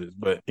the Wizards.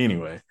 But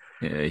anyway.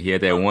 Yeah, he had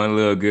that one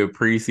little good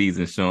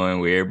preseason showing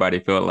where everybody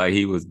felt like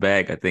he was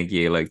back. I think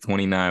he had like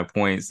 29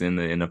 points in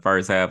the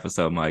first half or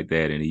something like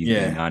that, and he's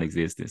been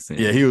non-existent since.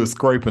 Yeah, he was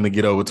scraping to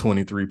get over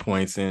 23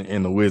 points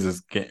in the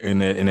Wizards in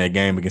that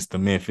game against the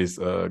Memphis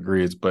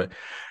Grizz. But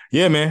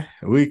yeah, man,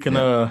 we can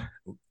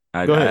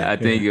Go ahead. I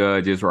think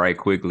just right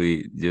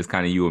quickly, just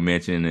kind of you were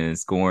mentioning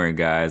scoring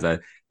guys. I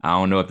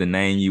don't know if the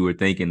name you were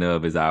thinking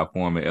of is our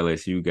former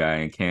LSU guy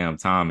and Cam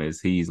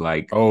Thomas. He's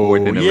like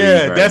fourth in the league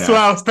right that's now,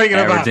 what I was thinking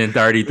averaging about.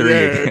 33,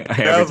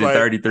 averaging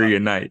 33 a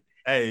night.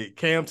 Hey,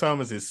 Cam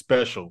Thomas is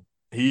special.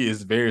 He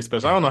is very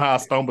special. I don't know how I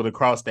stumbled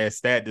across that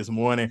stat this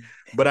morning,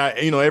 but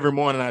every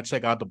morning I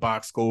check out the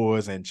box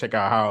scores and check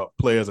out how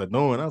players are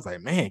doing. I was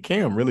like, man,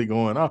 Cam really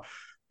going off.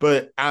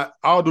 But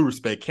all due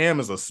respect, Cam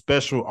is a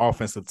special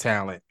offensive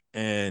talent.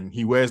 And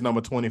he wears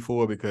number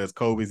 24 because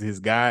Kobe's his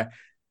guy.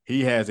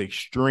 He has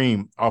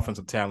extreme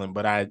offensive talent,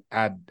 but I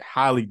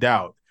highly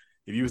doubt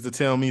if you was to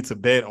tell me to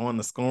bet on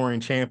the scoring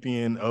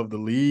champion of the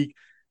league,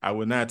 I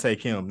would not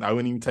take him. I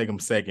wouldn't even take him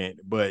second.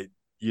 But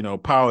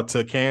power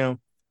to Cam,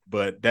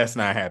 but that's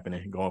not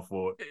happening going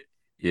forward.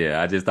 Yeah,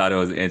 I just thought it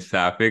was interesting.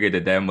 I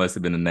figured that must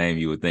have been the name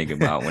you were thinking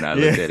about when I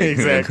looked at it.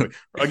 Exactly.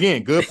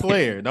 Again, good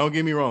player. Don't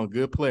get me wrong,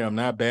 good player. I'm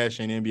not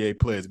bashing NBA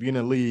players. If you're in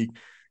the league,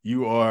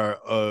 you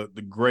are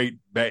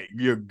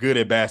you're good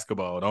at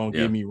basketball. Don't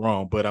get me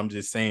wrong, but I'm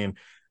just saying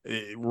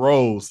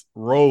roles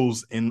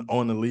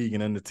on the league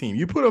and on the team.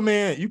 You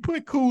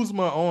put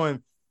Kuzma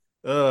on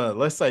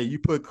let's say you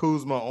put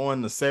Kuzma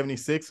on the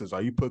 76ers,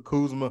 or you put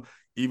Kuzma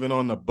even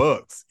on the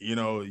Bucks.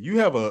 You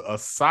have a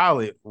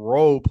solid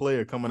role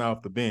player coming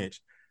off the bench.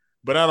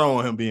 But I don't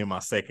want him being my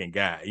second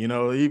guy.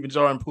 Even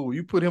Jordan Poole,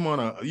 you put him on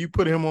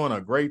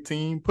a great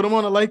team, put him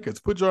on the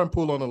Lakers, put Jordan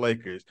Poole on the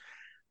Lakers.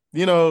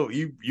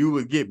 You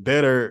would get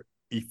better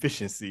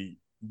efficiency,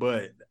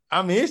 but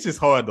I mean, it's just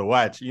hard to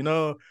watch,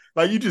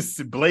 like you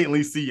just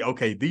blatantly see,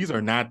 okay, these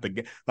are not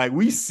like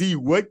we see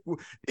what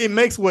it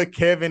makes what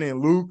Kevin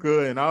and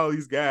Luka and all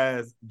these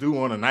guys do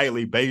on a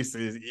nightly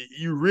basis.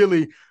 You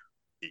really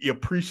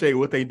appreciate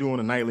what they do on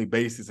a nightly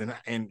basis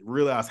and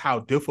realize how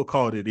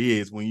difficult it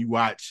is when you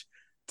watch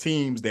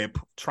teams that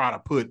try to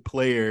put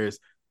players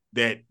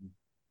that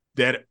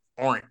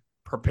aren't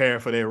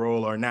prepared for their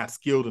role or not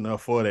skilled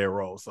enough for their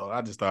role. So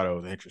I just thought it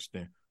was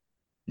interesting.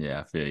 Yeah,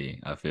 I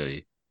feel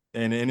you.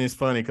 And it's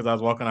funny because I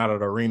was walking out of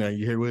the arena,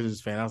 you hear Wizards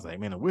fan. I was like,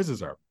 man, the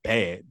Wizards are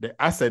bad.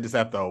 I said this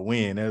after a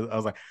win. I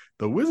was like,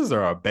 the Wizards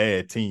are a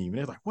bad team. And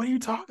they're like, what are you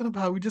talking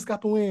about? We just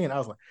got the win. I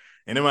was like,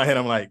 and in my head,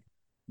 I'm like,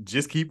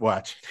 just keep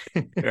watching.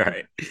 All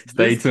right.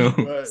 Stay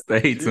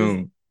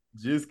tuned.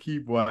 Just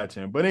keep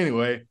watching. But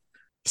anyway,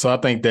 so I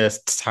think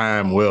that's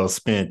time well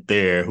spent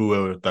there.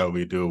 Whoever thought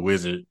we'd do a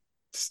Wizard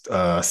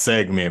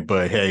segment,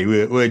 but hey,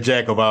 we're a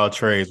jack of all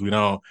trades. We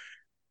don't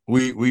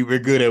we're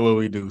good at what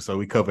we do, so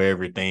we cover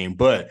everything.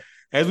 But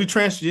as we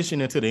transition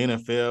into the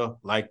NFL,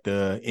 like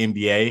the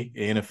NBA,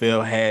 the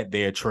NFL had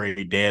their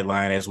trade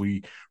deadline as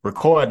we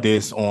record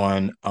this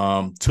on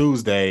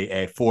Tuesday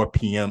at 4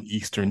 p.m.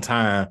 Eastern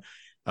time.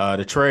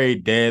 The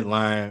trade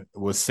deadline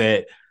was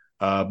set,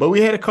 but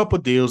we had a couple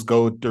deals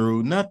go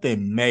through.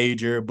 Nothing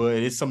major, but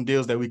it's some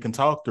deals that we can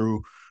talk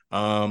through.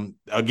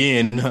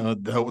 Again,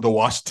 the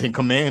Washington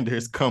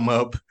Commanders come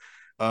up,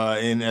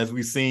 and as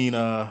we've seen,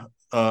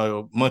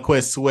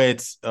 Marquez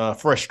Sweat's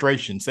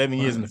frustration, 7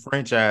 years in the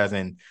franchise,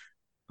 and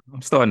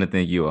I'm starting to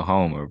think you a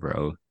homer,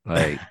 bro.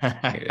 Like,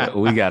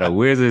 we got a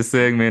Wizard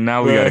segment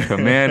now. We got a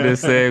Commander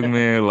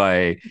segment.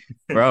 Like,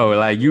 bro,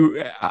 like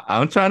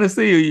I'm trying to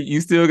see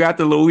you still got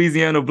the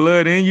Louisiana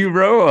blood in you,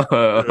 bro.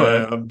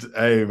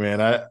 Hey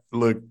man,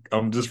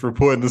 I'm just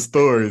reporting the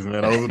stories,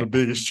 man. Those are the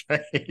biggest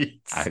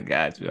trades. I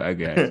got you.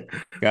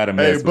 Gotta Hey,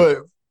 mess with. but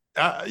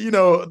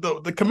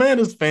the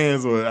Commanders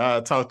fans were.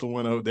 I talked to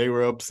one of. They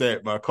were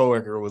upset. My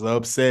coworker was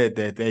upset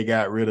that they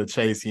got rid of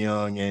Chase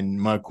Young and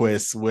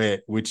Marquez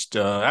Sweat. Which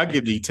I'll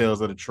give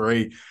details of the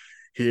trade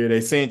here.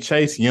 They sent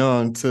Chase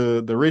Young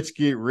to the rich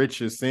get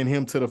richer. Sent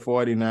him to the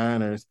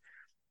 49ers,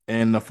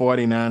 and the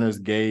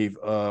 49ers gave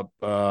up.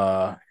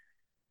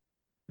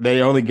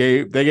 They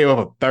gave up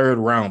a third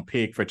round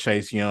pick for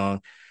Chase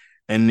Young,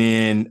 and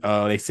then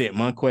they sent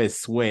Marquez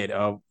Sweat.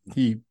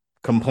 He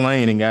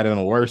complained and got in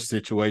a worse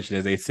situation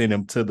as they sent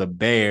him to the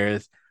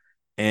Bears.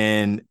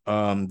 And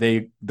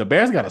the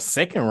Bears got a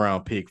second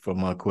round pick for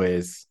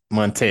Montez.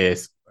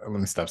 Let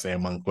me stop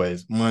saying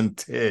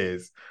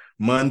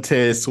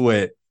Montez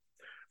Sweat.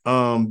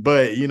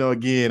 But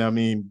again, I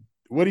mean,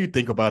 what do you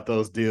think about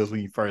those deals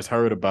when you first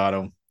heard about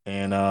them?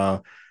 And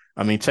I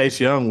mean, Chase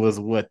Young was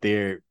what,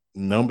 their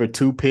number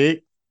 2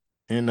 pick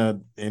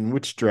in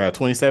which draft?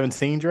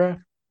 2017 draft?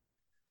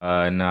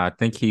 No, I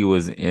think he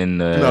was in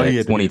No, he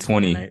had to be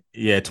 2020.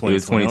 Yeah, He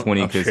was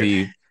 2020. 2020 because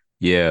Okay.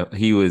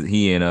 he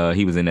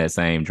was in that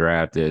same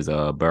draft as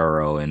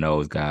Burrow and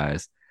those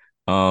guys.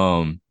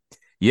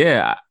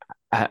 Yeah,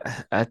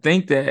 I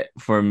think that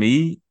for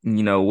me,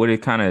 what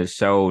it kind of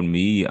showed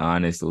me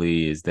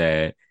honestly is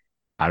that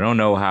I don't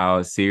know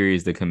how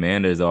serious the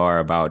Commanders are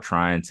about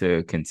trying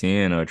to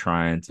contend or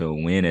trying to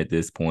win at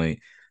this point.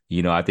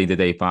 I think that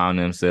they found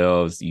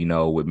themselves,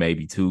 with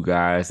maybe 2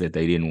 guys that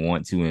they didn't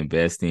want to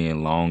invest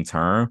in long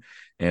term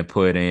and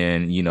put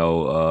in,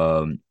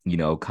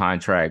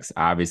 contracts.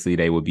 Obviously,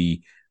 they would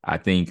be, I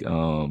think,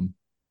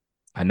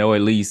 I know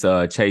at least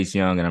Chase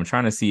Young, and I'm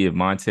trying to see if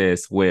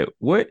Montez Sweat,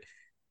 what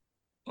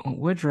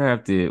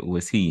draft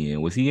was he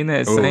in? Was he in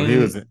that Oh,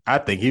 same? I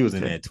think he was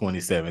in that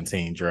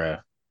 2017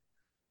 draft.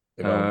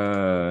 If I'm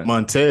Uh,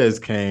 Montez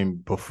came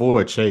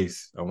before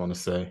Chase, I want to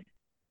say.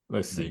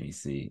 Let's Let see. me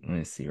see. Let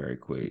me see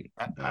right quick.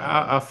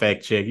 I'll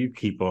fact check. You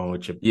keep on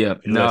with your Yeah,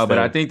 unless no, but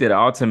I that. think that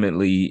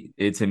ultimately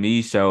it to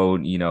me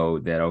showed,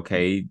 that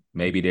okay,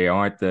 maybe they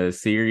aren't as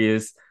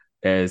serious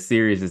as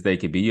they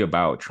could be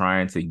about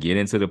trying to get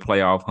into the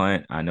playoff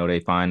hunt. I know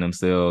they find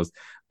themselves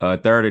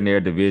third in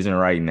their division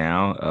right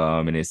now,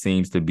 and it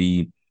seems to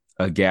be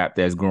a gap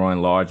that's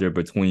growing larger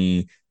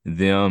between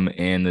them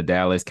and the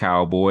Dallas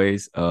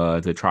Cowboys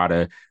to try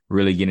to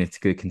really get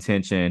into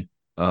contention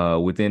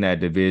within that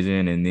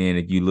division. And then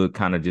if you look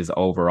kind of just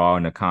overall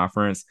in the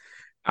conference,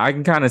 I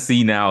can kind of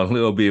see now a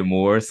little bit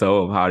more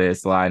so of how they're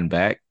sliding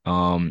back.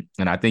 And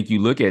I think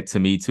you look at, to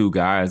me, 2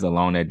 guys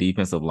along that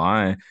defensive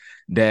line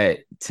that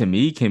to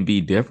me can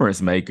be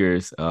difference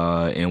makers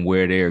in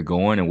where they're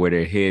going and where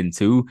they're heading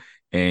to.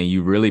 And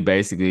you really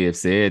basically have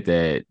said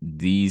that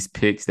these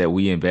picks that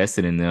we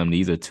invested in them,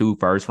 these are 2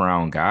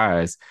 first-round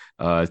guys,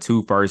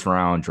 2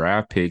 first-round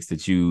draft picks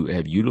that you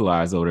have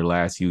utilized over the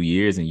last few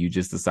years. And you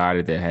just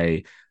decided that,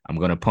 hey, I'm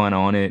going to punt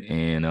on it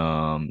and,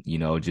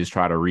 just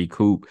try to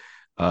recoup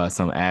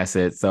some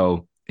assets.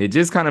 So it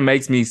just kind of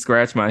makes me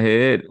scratch my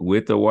head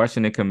with the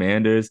Washington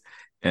Commanders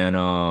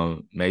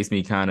and makes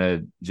me kind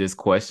of just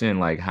question,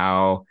 like,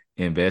 how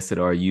invested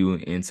are you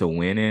into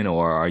winning,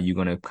 or are you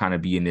going to kind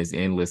of be in this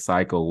endless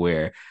cycle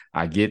where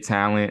I get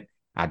talent,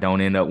 I don't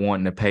end up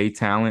wanting to pay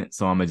talent,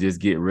 so I'm going to just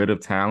get rid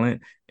of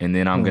talent, and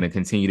then I'm going to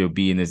continue to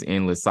be in this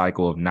endless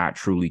cycle of not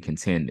truly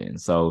contending.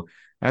 So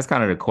that's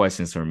kind of the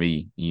questions for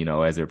me,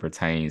 as it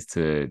pertains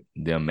to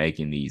them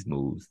making these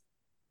moves.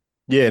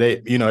 Yeah,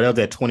 that was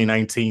that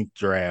 2019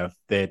 draft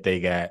that they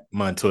got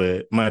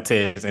Montez,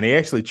 and they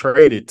actually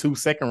traded 2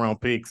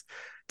 second-round picks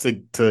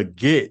to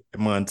get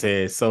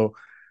Montez. So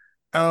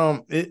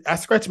I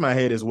scratch my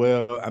head as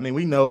well. I mean,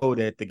 we know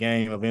that the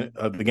game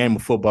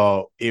of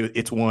football,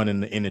 it's won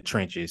in the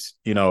trenches.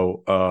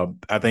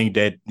 I think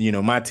that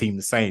my team,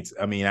 the Saints.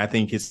 I mean, I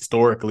think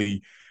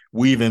historically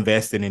we've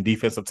invested in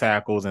defensive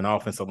tackles and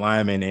offensive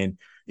linemen, and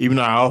even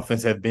though our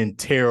offense have been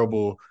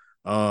terrible,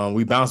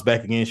 we bounced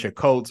back against your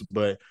Colts.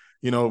 But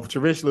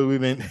traditionally we've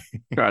been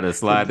Try to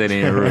slide that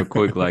in real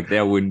quick, like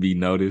that wouldn't be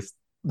noticed.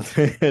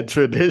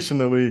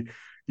 traditionally,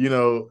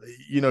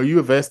 you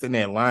invest in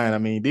that line. I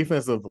mean,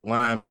 defensive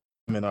linemen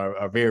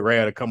are very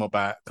rare to come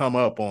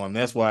up on.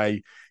 That's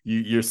why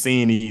you're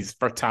seeing these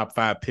top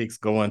 5 picks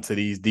going to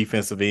these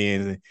defensive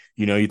ends. And,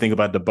 you think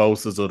about the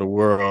Bosas of the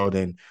world,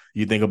 and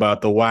you think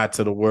about the Watts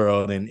of the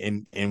world,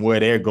 and where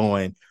they're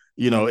going.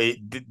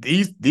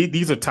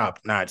 These are top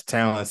notch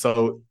talent.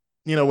 So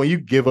when you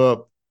give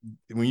up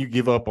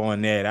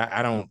on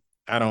that,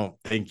 I don't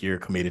think you're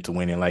committed to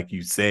winning, like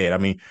you said. I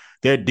mean,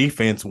 their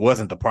defense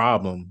wasn't the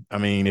problem. I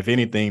mean, if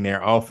anything,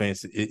 their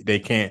offense,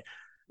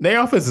 their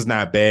offense is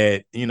not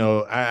bad.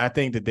 I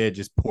think that they're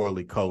just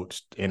poorly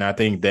coached. And I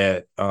think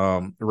that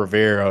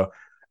Rivera,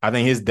 I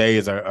think his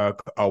days are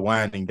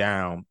winding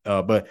down.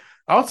 But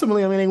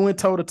ultimately, I mean, they went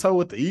toe to toe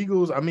with the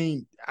Eagles. I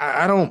mean,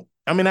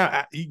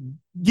 I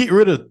get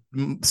rid of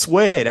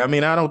Sweat. I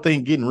mean, I don't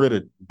think getting rid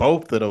of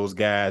both of those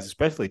guys,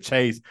 especially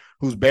Chase,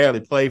 who's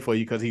barely played for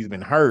you because he's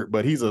been hurt,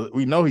 but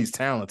we know he's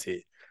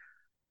talented.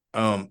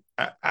 I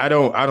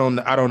don't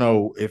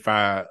know if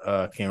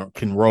I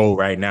can roll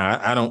right now.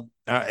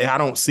 I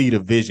don't see the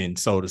vision,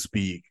 so to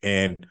speak.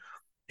 And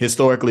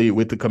historically,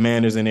 with the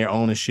Commanders and their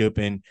ownership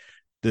and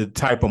the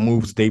type of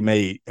moves they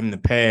made in the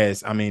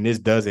past, I mean, this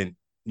doesn't,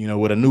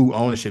 with a new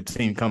ownership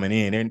team coming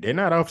in, they're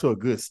not off to a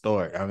good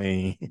start. I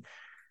mean,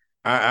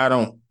 I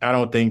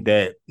don't think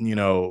that,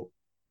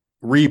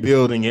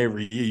 rebuilding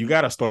every year, you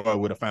got to start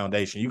with a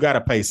foundation. You got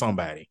to pay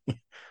somebody.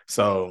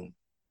 So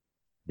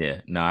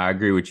yeah, no, I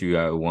agree with you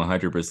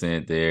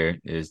 100% there.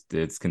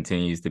 It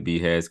continues to be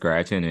head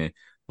scratching. And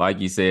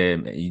like you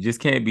said, you just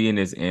can't be in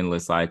this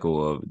endless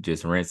cycle of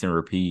just rinse and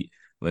repeat.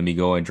 Let me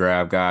go and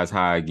draft guys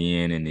high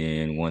again. And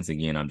then once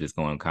again, I'm just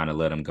going to kind of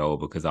let them go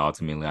because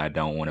ultimately I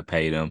don't want to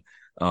pay them.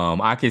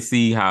 I can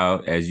see how,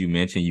 as you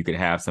mentioned, you could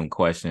have some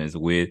questions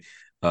with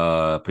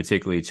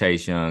particularly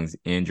Chase Young's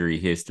injury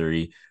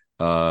history.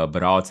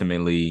 But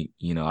ultimately,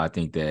 I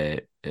think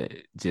that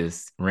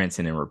just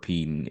rinsing and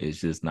repeating is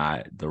just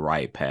not the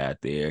right path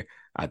there.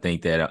 I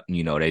think that,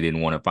 they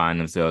didn't want to find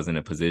themselves in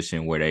a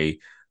position where they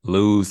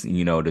lose,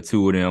 the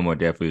two of them, or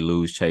definitely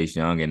lose Chase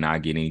Young and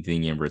not get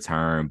anything in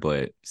return.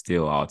 But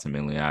still,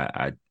 ultimately,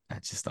 I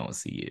just don't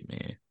see it,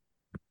 man.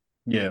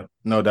 Yeah,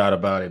 no doubt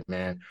about it,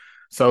 man.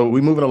 So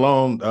we moving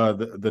along.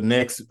 The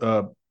next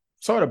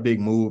sort of big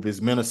move is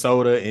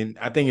Minnesota, and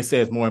I think it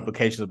says more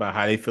implications about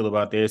how they feel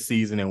about their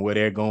season and where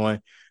they're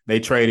going. They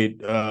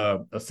traded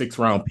a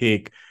 6th-round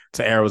pick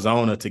to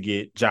Arizona to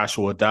get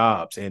Joshua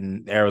Dobbs,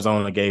 and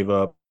Arizona gave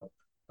up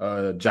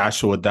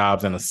Joshua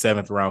Dobbs and a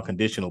 7th-round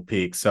conditional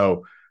pick.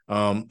 So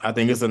I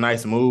think it's a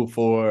nice move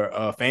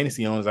for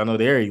fantasy owners. I know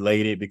they're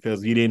elated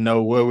because you didn't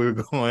know where we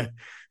were going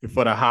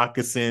for the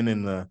Hawkinson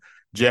and the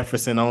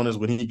Jefferson owners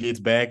when he gets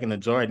back, and the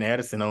Jordan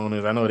Addison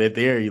owners. I know that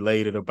they're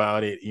elated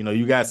about it.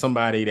 You got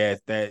somebody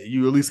that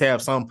you at least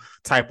have some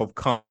type of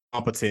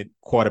competent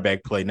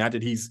quarterback play. Not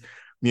that he's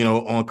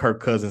on Kirk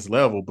Cousins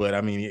level, but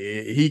I mean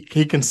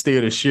he can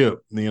steer the ship,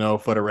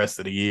 for the rest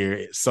of the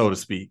year, so to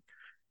speak.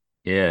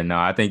 Yeah, no,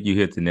 I think you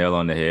hit the nail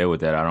on the head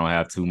with that. I don't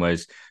have too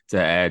much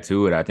to add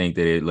to it. I think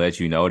that it lets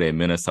you know that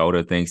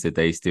Minnesota thinks that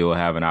they still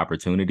have an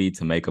opportunity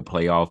to make a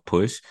playoff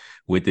push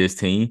with this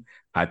team.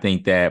 I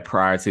think that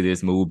prior to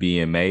this move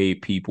being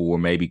made, people were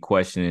maybe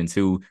questioning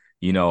too,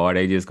 are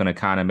they just going to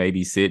kind of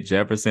maybe sit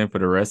Jefferson for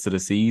the rest of the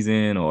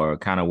season, or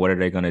kind of what are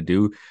they going to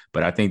do?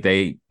 But I think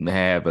they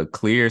have a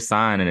clear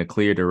sign and a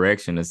clear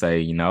direction to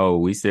say,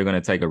 we still going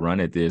to take a run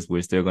at this.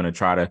 We're still going to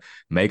try to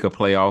make a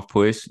playoff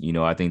push.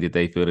 I think that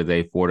they feel that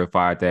they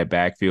fortified that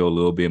backfield a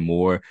little bit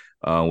more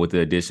with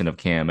the addition of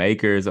Cam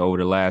Akers over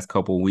the last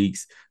couple of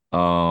weeks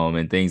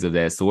and things of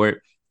that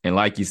sort. And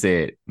like you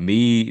said,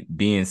 me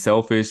being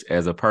selfish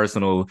as a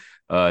personal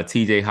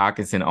TJ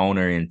Hawkinson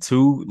owner in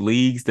 2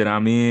 leagues that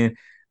I'm in,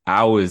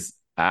 I was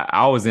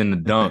in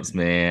the dumps,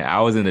 man.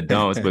 I was in the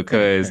dumps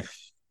because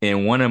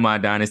in one of my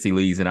dynasty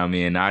leagues that I'm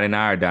in, not in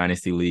our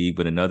dynasty league,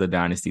 but another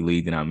dynasty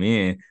league that I'm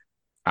in,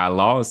 I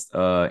lost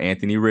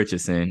Anthony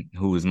Richardson,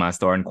 who was my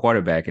starting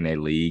quarterback in that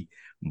league.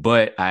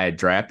 But I had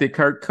drafted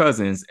Kirk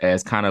Cousins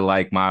as kind of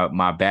like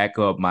my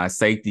backup, my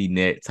safety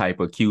net type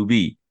of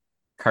QB.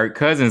 Kirk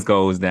Cousins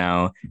goes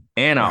down,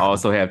 and I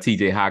also have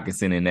TJ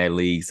Hawkinson in that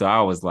league. So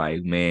I was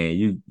like,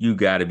 man, you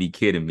got to be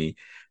kidding me.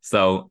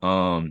 So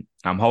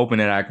I'm hoping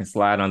that I can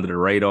slide under the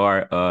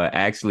radar.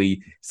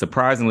 Actually,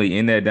 surprisingly,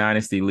 in that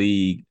dynasty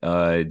league,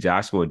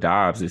 Joshua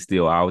Dobbs is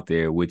still out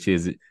there, which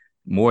is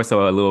more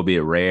so a little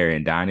bit rare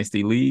in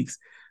dynasty leagues.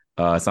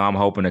 So I'm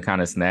hoping to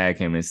kind of snag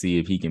him and see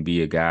if he can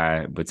be a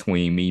guy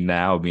between me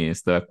now being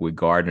stuck with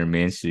Gardner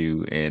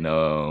Minshew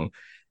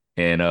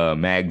and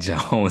Mac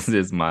Jones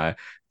as my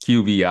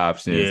QB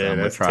options. Yeah, I'm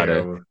gonna that's try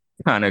terrible.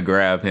 to kind of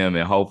grab him,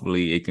 and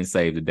hopefully it can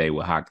save the day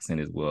with Hawkinson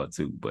as well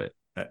too. But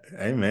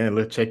Hey man,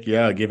 let's check you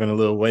out. Giving a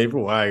little waiver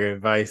wire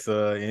advice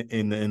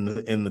in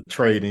the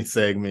trading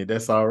segment.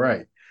 That's all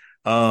right.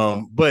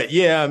 But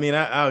yeah, I mean,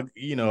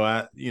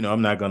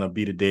 I'm not gonna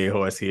beat a dead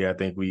horse here. I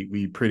think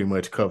we pretty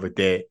much covered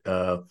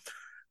that.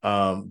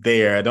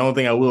 there. The only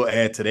thing I will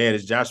add to that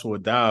is Joshua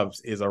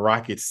Dobbs is a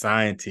rocket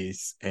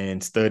scientist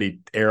and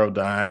studied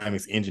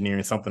aerodynamics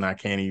engineering, something I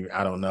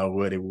don't know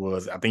what it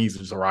was. I think he's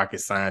just a rocket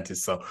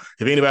scientist. So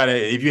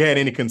if you had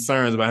any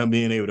concerns about him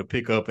being able to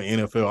pick up an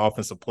NFL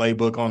offensive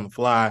playbook on the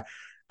fly,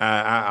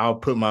 I'll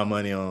put my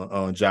money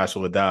on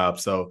Joshua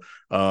Dobbs. So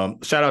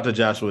shout out to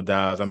Joshua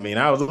Dobbs. I mean,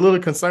 I was a little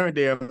concerned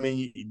there. I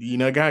mean,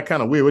 it got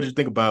kind of weird. What did you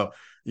think about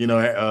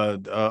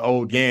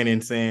old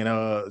Gannon saying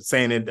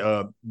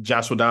that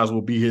Joshua Dobbs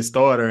will be his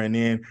starter, and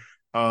then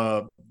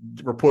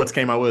reports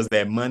came out, was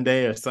that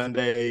Monday or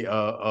Sunday?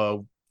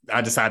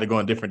 I decided to go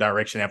in a different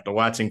direction after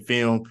watching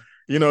film.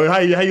 How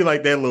you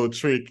like that little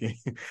trick?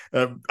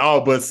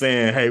 All but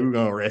saying, "Hey, we're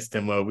gonna rest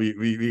him up.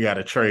 We got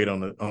a trade on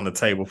the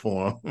table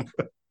for him."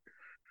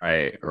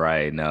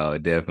 Right. No,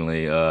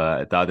 definitely.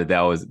 I thought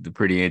that was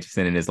pretty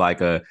interesting, and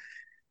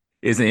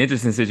it's an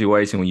interesting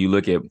situation when you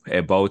look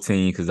at both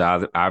teams, because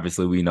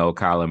obviously we know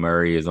Kyler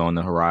Murray is on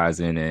the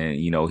horizon, and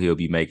he'll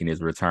be making his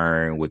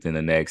return within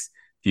the next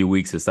few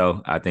weeks or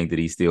so. I think that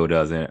he still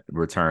doesn't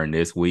return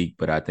this week,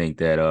 but I think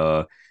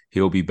that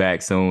he'll be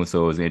back soon.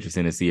 So it was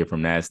interesting to see it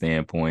from that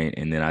standpoint.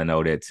 And then I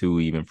know that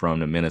too, even from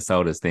the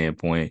Minnesota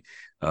standpoint,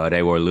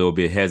 they were a little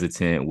bit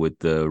hesitant with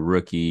the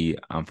rookie.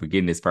 I'm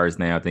forgetting his first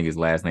name. I think his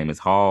last name is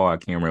Hall. I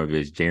can't remember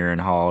if it's Jaron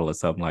Hall or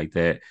something like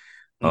that.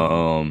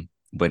 Mm-hmm.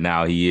 But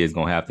now he is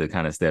going to have to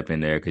kind of step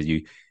in there, because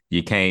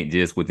you can't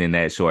just within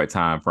that short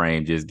time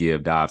frame just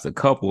give Dobbs a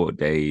couple of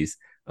days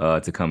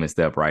to come and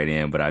step right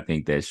in. But I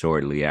think that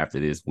shortly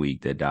after this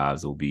week that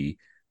Dobbs will be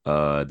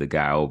the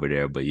guy over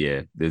there. But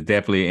yeah, there's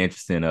definitely an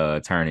interesting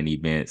turning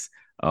events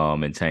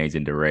and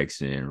changing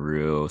direction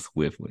real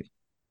swiftly.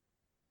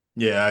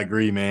 Yeah, I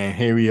agree, man.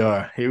 Here we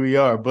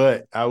are.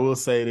 But I will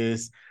say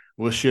this: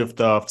 we'll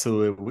shift off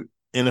to it.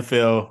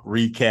 NFL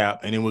recap,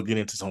 and then we'll get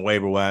into some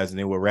waiver wires, and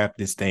then we'll wrap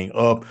this thing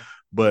up.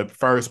 But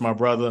first, my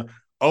brother,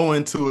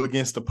 0-2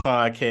 against the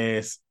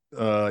podcast,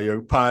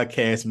 your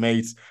podcast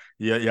mates.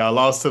 Yeah, y'all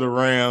lost to the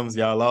Rams.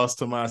 Y'all lost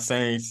to my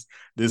Saints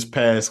this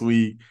past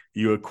week.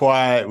 You were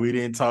quiet. We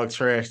didn't talk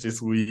trash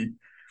this week.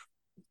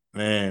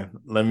 Man,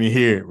 let me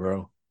hear it,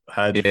 bro.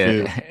 How'd you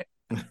feel?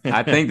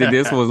 I think that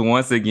this was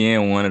once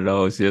again one of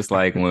those, just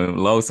like when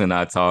Los and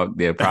I talked,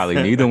 that probably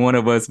neither one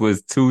of us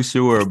was too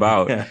sure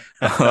about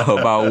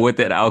what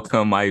that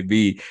outcome might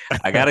be.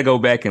 I got to go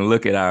back and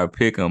look at our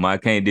pick 'em.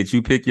 Did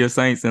you pick your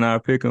Saints in our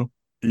pick 'em?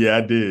 Yeah,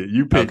 I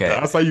did.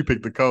 I saw you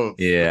pick the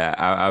Colts. Yeah,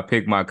 I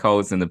picked my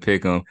Colts in the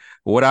pick 'em.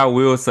 What I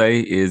will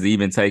say is,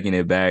 even taking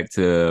it back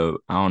to,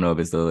 I don't know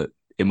if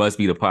it must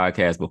be the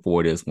podcast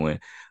before this one.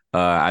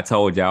 I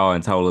told y'all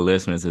and told the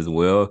listeners as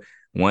well,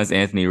 once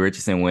Anthony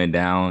Richardson went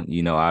down,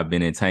 I've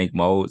been in tank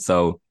mode.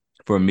 So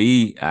for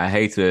me, I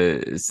hate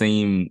to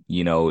seem,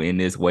 in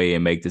this way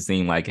and make it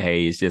seem like,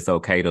 hey, it's just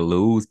okay to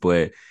lose.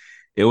 But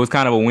it was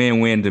kind of a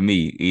win-win to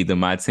me. Either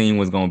my team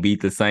was going to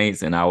beat the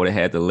Saints and I would have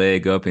had the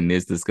leg up in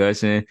this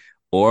discussion,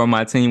 or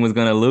my team was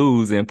going to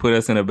lose and put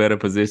us in a better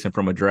position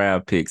from a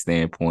draft pick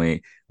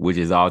standpoint, which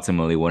is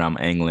ultimately what I'm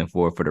angling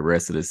for the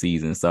rest of the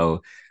season.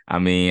 So, I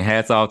mean,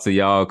 hats off to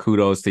y'all.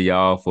 Kudos to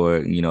y'all for,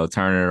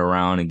 turning it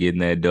around and getting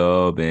that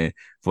dub, and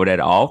for that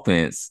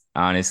offense,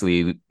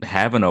 honestly,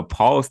 having a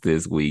pulse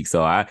this week.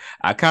 So I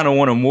kind of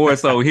want to more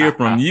so hear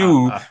from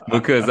you,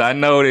 because I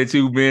know that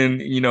you've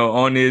been,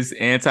 on this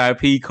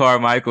anti-Pete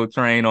Carmichael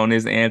train, on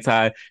this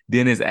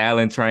anti-Dennis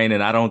Allen train.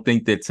 And I don't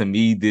think that, to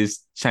me, this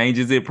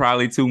changes it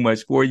probably too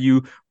much for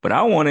you. But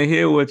I want to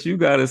hear what you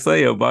got to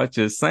say about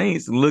your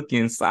Saints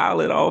looking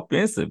solid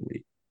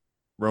offensively.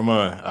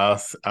 Ramon,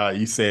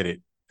 you said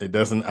it.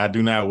 I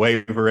do not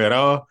waver at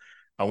all.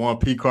 I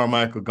want Pete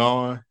Carmichael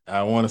gone.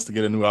 I want us to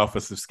get a new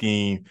offensive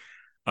scheme.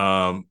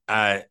 I'm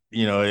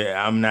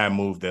not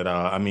moved at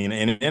all. I mean,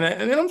 and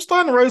I'm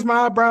starting to raise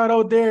my eyebrow at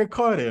old Derek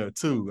Carr there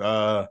too.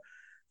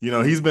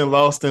 He's been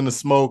lost in the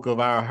smoke of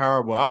our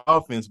horrible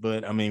offense,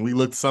 but I mean, we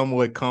looked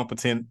somewhat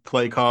competent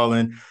play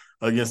calling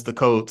against the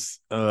Colts,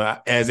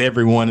 as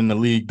everyone in the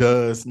league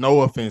does. No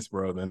offense,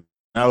 brother.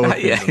 No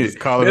offense. Just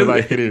call it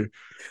like it is.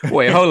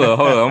 Wait, hold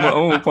on.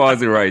 I'm gonna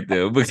pause it right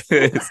there,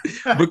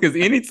 because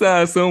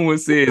anytime someone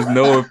says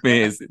no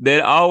offense,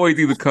 that always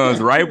either comes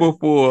right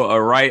before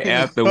or right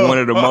after one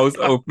of the most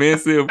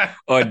offensive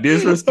or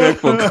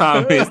disrespectful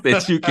comments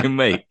that you can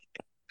make.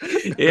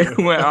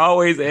 Everyone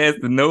always adds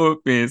the no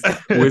offense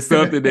with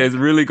something that's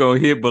really gonna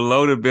hit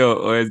below the belt,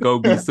 or it's gonna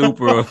be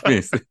super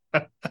offensive.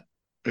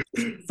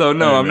 So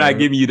no, I'm not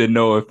giving you the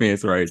no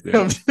offense right there.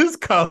 I'm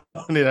just calling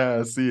it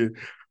how I see it.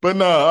 But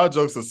no, all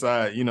jokes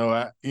aside,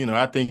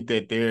 I think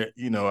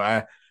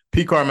that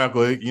Pete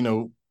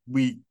Carmichael,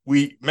 we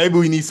maybe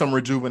we need some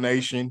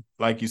rejuvenation,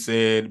 like you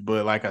said.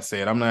 But like I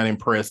said, I'm not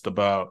impressed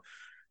about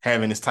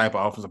having this type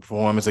of offensive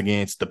performance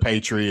against the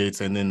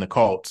Patriots and then the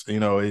Colts.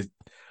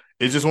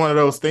 It's just one of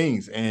those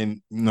things.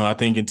 And, I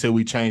think until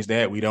we change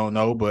that, we don't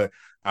know. But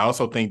I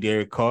also think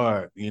Derek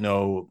Carr, you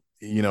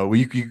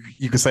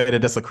could say that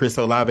that's a Chris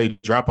Olave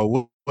drop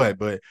or what,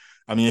 but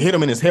I mean, it hit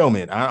him in his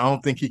helmet. I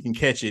don't think he can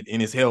catch it in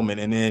his helmet.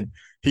 And then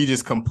he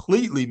just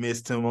completely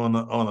missed him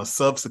on a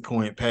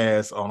subsequent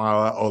pass on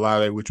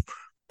Olave, which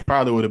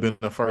probably would have been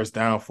the first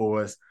down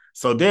for us.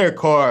 So Derek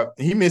Carr,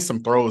 he missed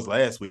some throws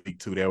last week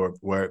too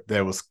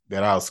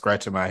that I was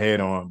scratching my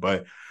head on.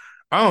 But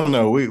I don't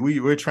know.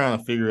 We're trying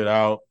to figure it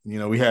out.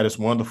 We had this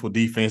wonderful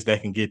defense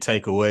that can get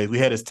takeaways. We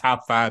had this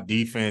top 5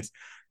 defense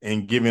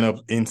and giving up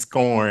in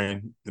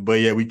scoring, but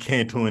yeah, we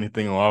can't do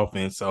anything on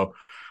offense. So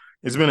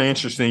it's been an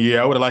interesting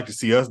year. I would have liked to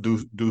see us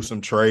do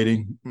some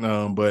trading,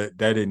 but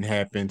that didn't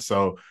happen.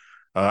 So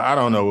I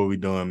don't know what we're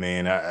doing,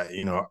 man. I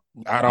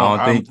I don't.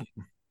 don't think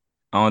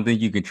I don't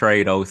think you can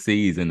trade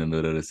OCs in the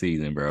middle of the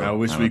season, I bro.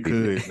 wish I we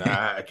don't think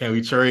could. Can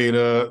we trade?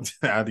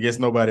 I guess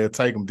nobody will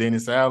take him,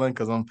 Dennis Allen,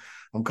 because I'm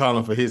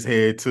calling for his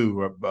head too.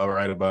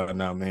 Right about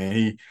now,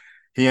 man.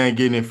 He ain't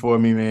getting it for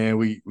me, man.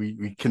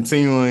 We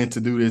continuing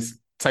to do this.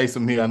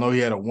 Taysom Hill. I know he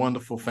had a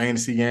wonderful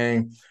fantasy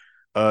game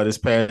this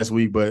past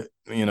week, but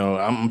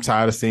I'm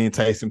tired of seeing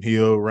Taysom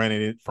Hill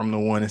running it from the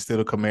one instead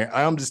of Kamara.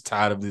 I'm just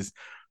tired of this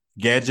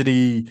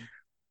gadgety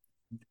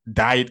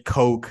Diet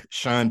Coke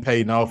Sean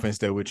Payton offense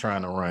that we're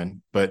trying to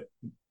run. But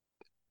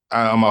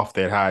I'm off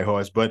that high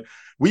horse. But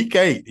week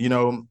 8,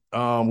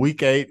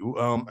 week 8,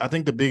 I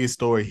think the biggest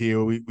story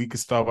here, we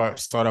could start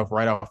off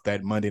right off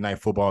that Monday Night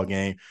Football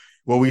game.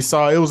 What we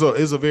saw, it was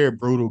a very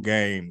brutal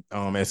game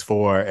as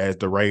far as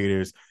the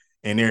Raiders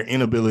and their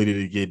inability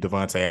to get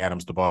Devontae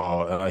Adams the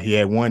ball. He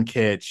had one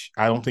catch.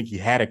 I don't think he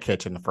had a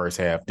catch in the first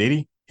half. Did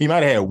he? He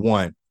might have had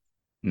one.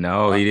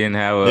 No, he didn't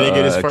have Did he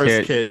get his a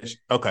first catch. catch?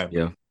 Okay.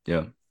 Yeah,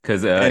 yeah.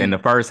 Because in And the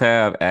first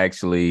half,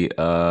 actually,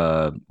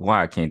 why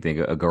I can't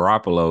think of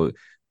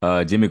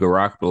Jimmy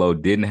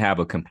Garoppolo didn't have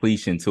a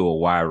completion to a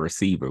wide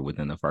receiver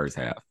within the first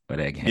half of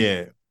that game.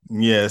 yeah.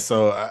 Yeah,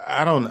 so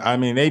I don't. I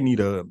mean, they need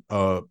a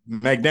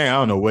McDaniel. I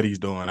don't know what he's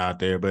doing out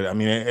there, but I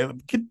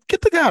mean,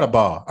 get the guy the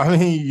ball. I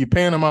mean, you're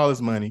paying him all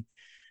his money.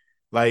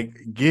 Like,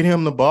 get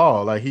him the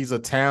ball. Like, he's a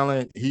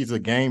talent. He's a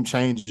game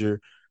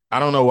changer. I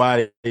don't know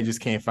why they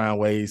just can't find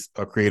ways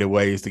or creative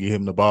ways to get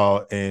him the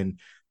ball. And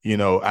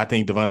I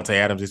think Devontae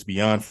Adams is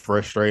beyond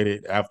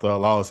frustrated after a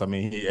loss. I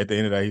mean, at the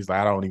end of the day, he's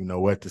like, I don't even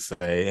know what to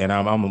say, and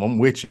I'm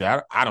with you.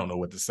 I don't know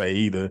what to say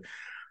either.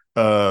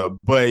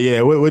 But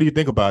yeah, what do you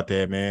think about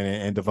that, man?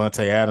 And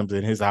Devontae Adams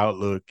and his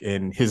outlook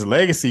and his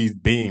legacy is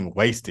being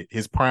wasted.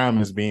 His prime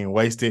is being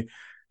wasted,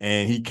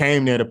 and he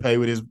came there to play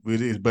with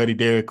his buddy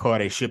Derek Carr.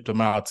 They shipped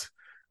him out.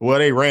 Well,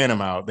 they ran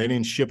him out. They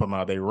didn't ship him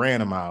out. They ran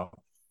him out,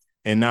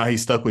 and now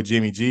he's stuck with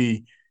Jimmy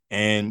G.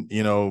 And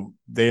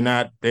they're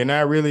not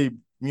really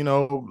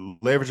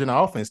leveraging the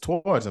offense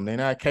towards him. They're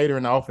not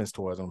catering the offense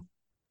towards him.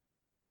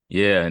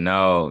 Yeah,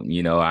 no,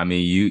 I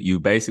mean, you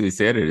basically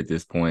said it at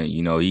this point.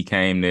 He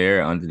came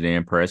there under the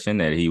impression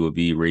that he would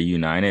be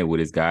reunited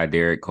with his guy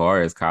Derek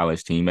Carr, his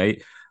college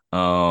teammate.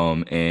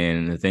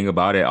 And the thing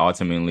about it,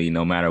 ultimately,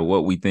 no matter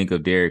what we think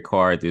of Derek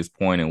Carr at this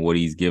point and what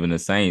he's given the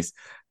Saints,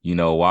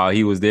 while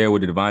he was there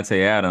with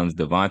Devontae Adams,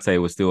 Devontae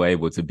was still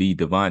able to be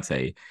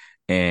Devontae.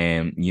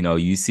 And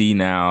you see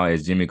now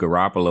as Jimmy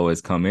Garoppolo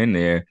has come in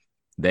there,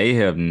 they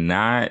have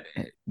not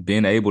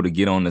been able to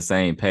get on the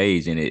same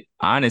page. And it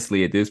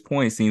honestly, at this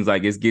point, seems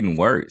like it's getting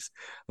worse.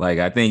 Like,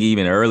 I think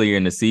even earlier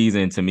in the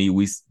season, to me,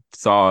 we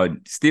saw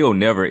still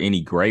never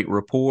any great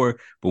rapport,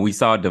 but we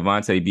saw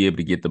Devontae be able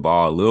to get the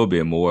ball a little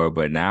bit more.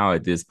 But now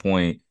at this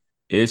point,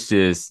 it's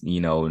just,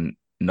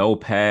 no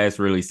pass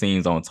really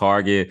seems on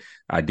target.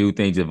 I do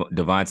think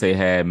Devontae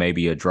had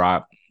maybe a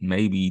drop,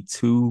 maybe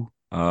 2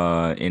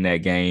 in that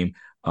game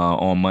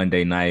on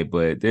Monday night,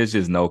 but there's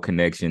just no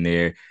connection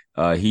there.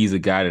 He's a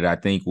guy that I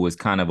think was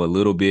kind of a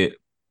little bit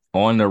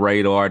on the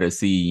radar to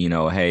see,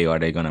 hey, are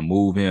they going to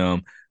move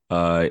him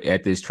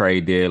at this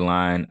trade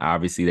deadline?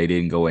 Obviously, they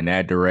didn't go in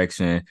that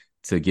direction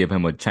to give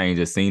him a change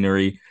of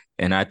scenery.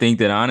 And I think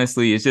that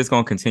honestly, it's just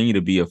going to continue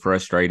to be a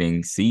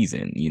frustrating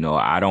season.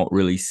 I don't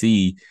really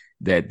see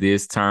that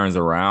this turns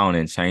around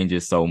and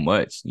changes so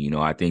much.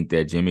 I think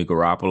that Jimmy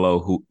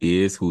Garoppolo, who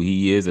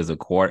he is as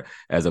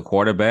a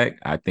quarterback,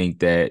 I think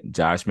that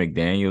Josh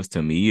McDaniels,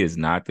 to me, is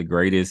not the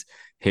greatest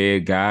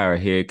head guy or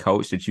head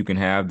coach that you can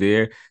have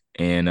there.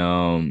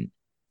 And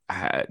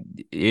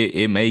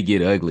it may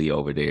get ugly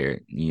over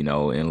there,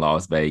 in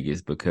Las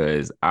Vegas,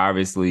 because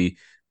obviously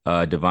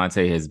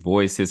Devontae has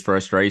voiced his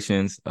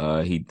frustrations.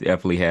 He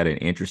definitely had an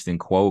interesting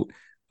quote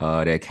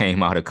that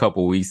came out a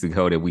couple weeks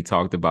ago that we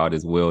talked about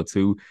as well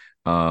too.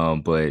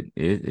 But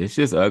it's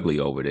just ugly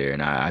over there.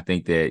 And I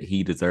think that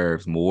he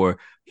deserves more.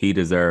 He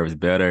deserves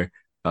better.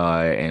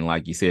 And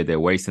like you said, they're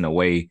wasting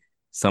away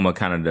some of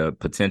kind of the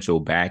potential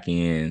back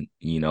end,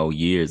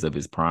 years of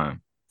his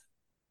prime.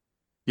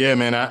 Yeah,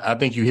 man, I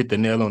think you hit the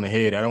nail on the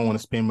head. I don't want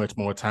to spend much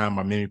more time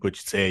on mimic what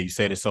you said. You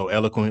said it so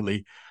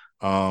eloquently.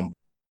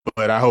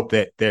 But I hope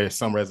that there's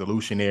some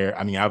resolution there.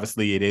 I mean,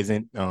 obviously it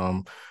isn't.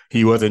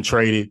 He wasn't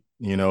traded,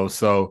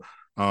 so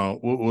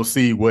we'll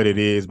see what it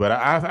is. But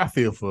I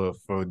feel for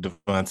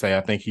Devontae.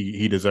 I think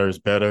he deserves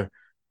better.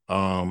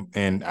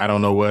 And I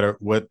don't know where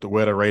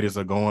the Raiders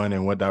are going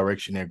and what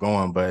direction they're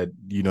going, but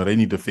they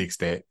need to fix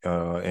that.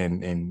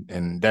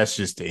 And that's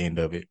just the end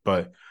of it.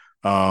 But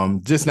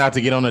just not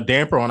to get on a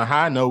damper, on a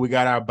high note, we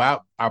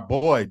got our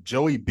boy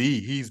Joey B.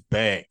 He's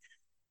back.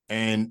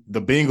 and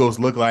the Bengals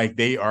look like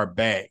they are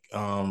back.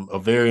 A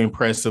very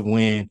impressive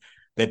win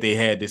that they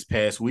had this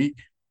past week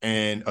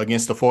and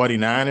against the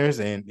 49ers,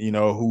 and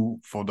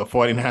who for the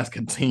 49ers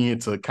continue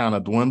to kind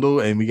of dwindle.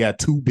 And we got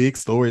two big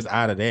stories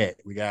out of that.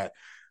 We got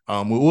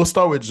we'll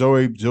start with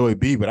Joey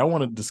B, but I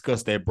want to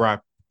discuss that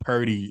Brock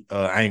Purdy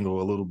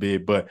angle a little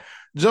bit. But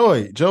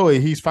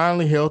Joey, he's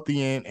finally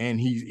healthy and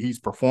he's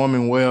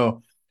performing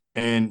well.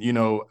 And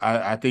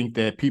I think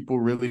that people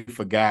really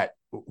forgot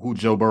who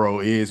Joe Burrow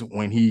is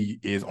when he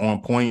is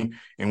on point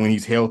and when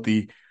he's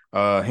healthy.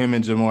 Him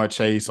and Jamar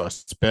Chase are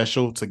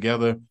special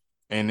together,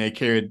 and they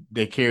carried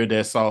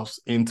that sauce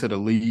into the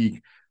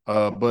league.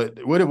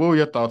 But what were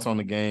your thoughts on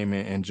the game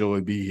and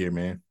Joey B here,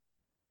 man?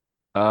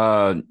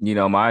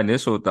 My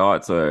initial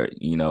thoughts are,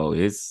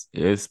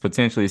 it's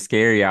potentially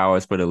scary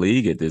hours for the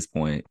league at this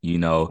point.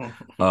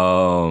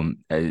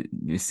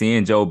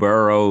 Seeing Joe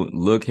Burrow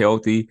look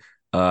healthy,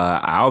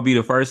 I'll be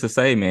the first to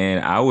say,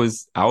 man, I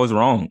was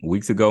wrong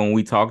weeks ago when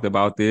we talked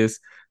about this.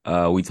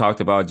 We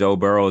talked about Joe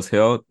Burrow's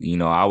health.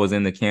 I was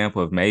in the camp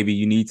of maybe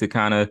you need to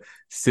kind of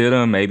sit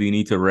him, maybe you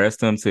need to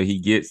rest him till he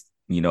gets,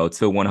 to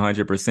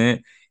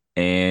 100%.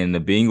 And the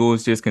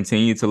Bengals just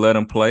continue to let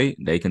them play.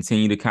 They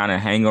continue to kind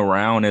of hang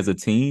around as a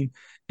team.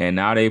 And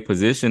now they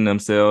position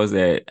themselves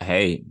that,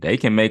 hey, they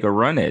can make a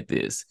run at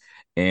this.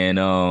 And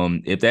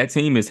if that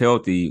team is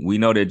healthy, we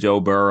know that Joe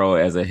Burrow,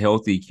 as a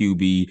healthy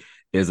QB,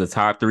 is a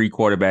top 3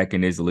 quarterback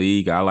in this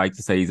league. I like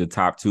to say he's a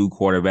top 2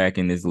 quarterback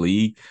in this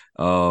league.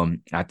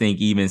 I think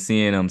even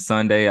seeing him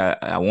Sunday,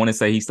 I want to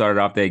say he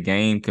started off that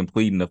game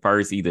completing the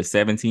first either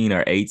 17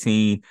 or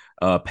 18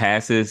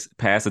 pass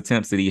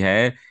attempts that he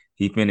had.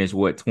 He finished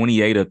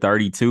 28 or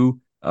 32.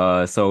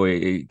 So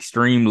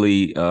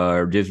extremely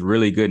just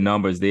really good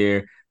numbers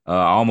there.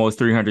 Almost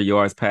 300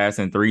 yards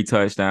passing, 3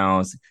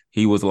 touchdowns.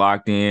 He was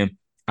locked in.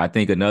 I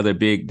think another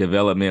big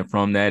development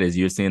from that is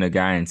you're seeing a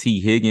guy in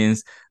T.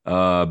 Higgins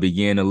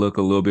begin to look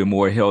a little bit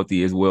more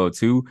healthy as well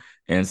too.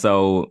 And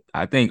so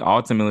I think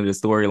ultimately the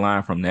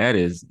storyline from that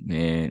is,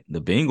 man,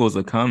 the Bengals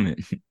are coming.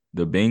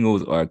 The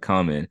Bengals are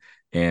coming,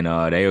 and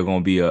they are going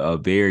to be a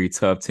very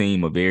tough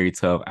team, a very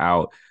tough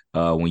out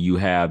when you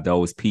have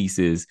those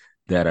pieces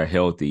that are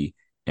healthy.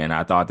 And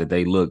I thought that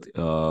they looked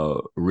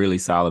really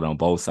solid on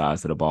both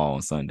sides of the ball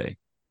on Sunday.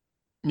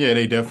 Yeah,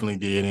 they definitely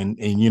did. And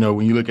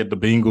when you look at the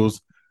Bengals,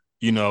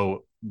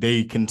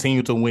 they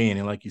continue to win.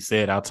 And like you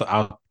said,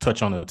 I'll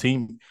touch on the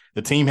team.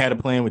 The team had a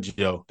plan with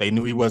Joe. They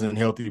knew he wasn't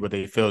healthy, but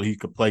they felt he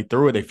could play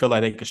through it. They felt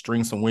like they could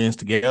string some wins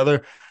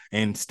together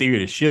and steer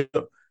the ship.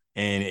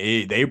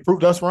 And they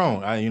proved us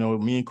wrong.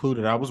 Me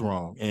included, I was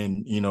wrong.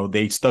 And,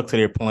 they stuck to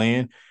their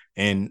plan.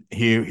 And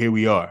here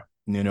we are,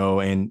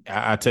 and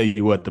I tell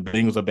you what, the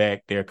Bengals are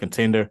back. They're a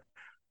contender.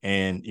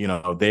 And,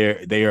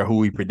 they are who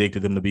we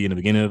predicted them to be in the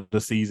beginning of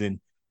the season.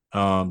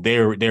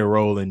 They're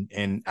rolling,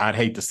 and I'd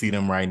hate to see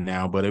them right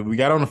now. But if we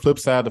got on the flip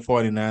side, the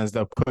 49ers,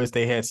 of course,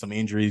 they had some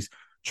injuries.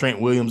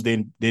 Trent Williams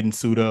didn't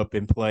suit up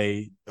and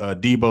play.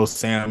 Deebo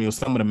Samuel,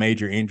 some of the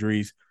major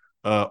injuries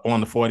on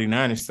the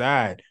 49ers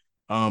side.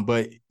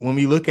 But when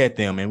we look at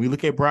them and we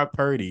look at Brock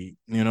Purdy,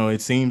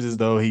 it seems as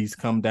though he's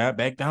come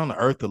back down to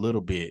earth a little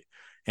bit.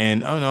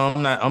 And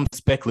I'm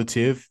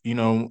speculative,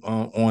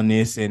 on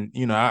this. And,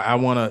 I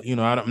want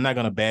to, I'm not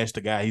going to bash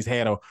the guy. He's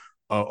had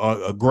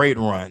a great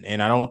run,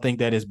 and I don't think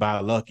that is by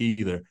luck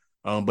either.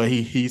 But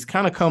he's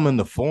kind of coming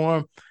to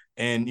form,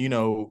 and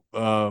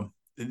I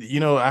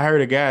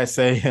heard a guy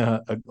say,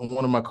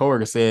 one of my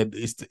coworkers said,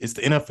 it's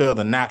the NFL,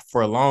 the not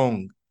for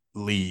long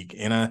league,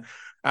 and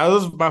I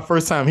was my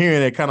first time hearing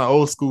that kind of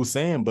old school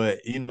saying, but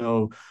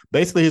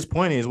basically his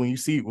point is when you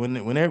see when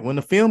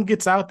the film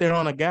gets out there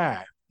on a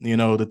guy,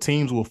 the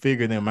teams will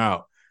figure them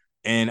out,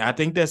 and I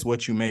think that's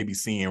what you may be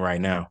seeing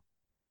right now.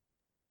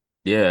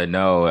 Yeah,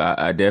 no,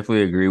 I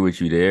definitely agree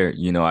with you there.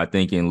 I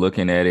think in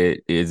looking at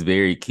it, it's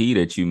very key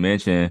that you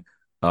mention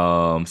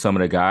some of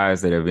the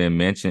guys that have been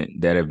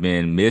mentioned that have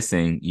been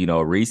missing,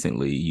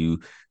 recently. You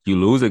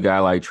lose a guy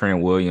like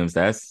Trent Williams,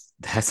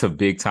 that's a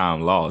big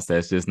time loss.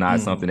 That's just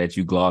not something that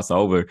you gloss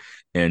over.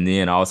 And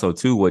then also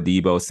too, what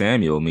Deebo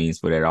Samuel means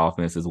for that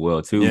offense as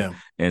well too. Yeah.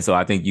 And so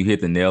I think you hit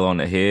the nail on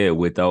the head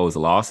with those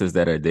losses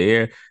that are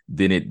there.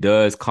 Then it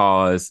does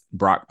cause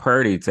Brock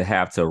Purdy to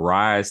have to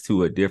rise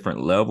to a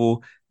different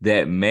level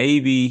that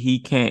maybe he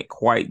can't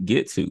quite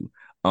get to.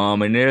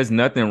 And there's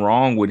nothing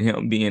wrong with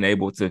him being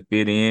able to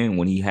fit in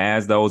when he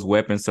has those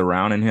weapons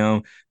surrounding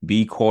him,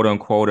 be quote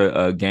unquote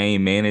a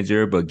game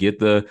manager, but get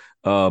the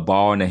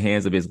ball in the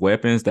hands of his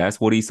weapons. That's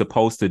what he's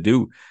supposed to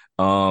do.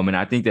 And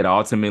I think that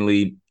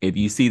ultimately, if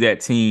you see that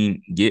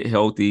team get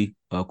healthy,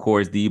 of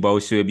course,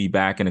 Deebo should be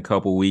back in a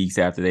couple weeks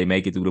after they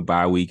make it through the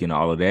bye week and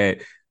all of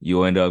that.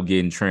 You'll end up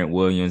getting Trent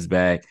Williams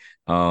back.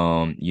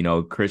 Christian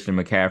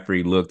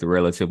McCaffrey looked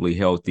relatively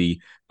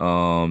healthy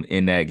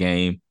in that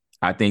game.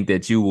 I think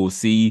that you will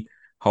see,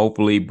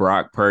 hopefully,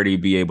 Brock Purdy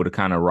be able to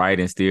kind of right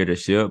and steer the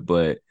ship.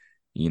 But,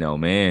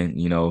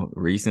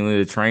 recently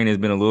the train has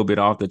been a little bit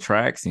off the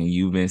tracks, and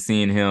you've been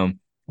seeing him.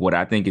 What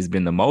I think has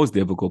been the most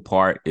difficult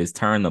part is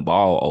turn the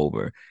ball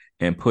over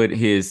and put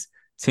his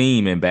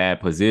team in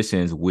bad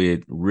positions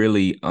with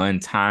really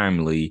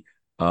untimely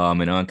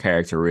and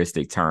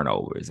uncharacteristic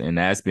turnovers. And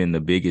that's been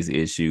the biggest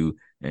issue.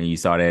 And you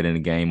saw that in the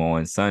game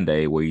on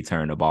Sunday where he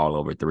turned the ball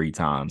over 3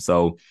 times.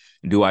 So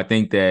do I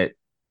think that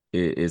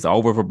it's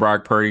over for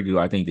Brock Purdy? Do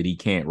I think that he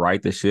can't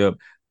right the ship?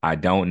 I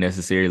don't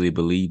necessarily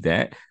believe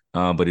that.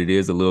 But it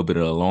is a little bit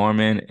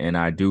alarming. And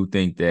I do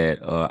think that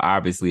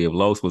obviously if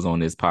Los was on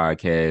this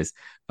podcast,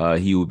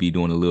 he would be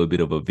doing a little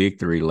bit of a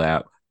victory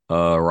lap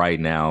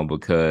right now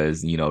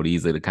because,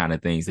 these are the kind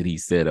of things that he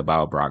said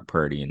about Brock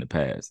Purdy in the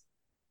past.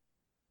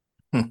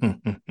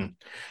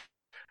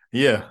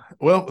 Yeah.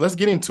 Well, let's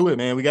get into it,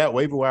 man. We got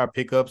waiver wire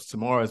pickups.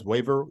 Tomorrow is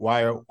waiver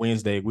wire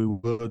Wednesday. We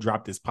will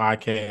drop this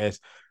podcast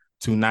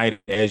tonight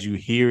as you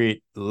hear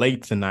it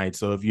late tonight.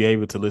 So if you're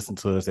able to listen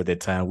to us at that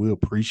time, we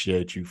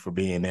appreciate you for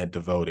being that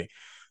devoted.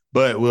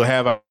 But we'll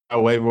have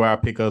our waiver wire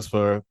pickups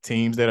for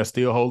teams that are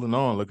still holding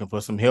on, looking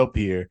for some help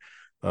here.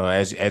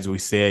 As we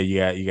said,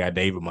 you got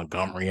David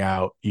Montgomery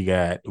out. You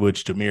got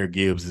which Jahmyr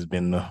Gibbs has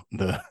been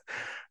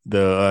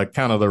the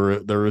kind of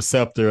the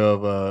receptor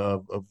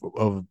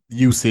of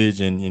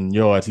usage and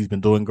yards. He's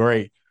been doing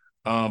great.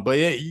 But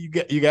yeah,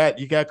 you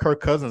got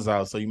Kirk Cousins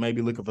out, so you may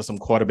be looking for some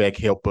quarterback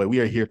help. But we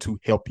are here to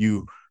help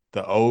you.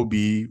 The OB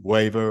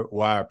waiver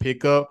wire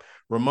pickup.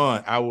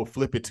 Ramon, I will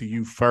flip it to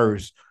you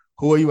first.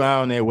 Who are you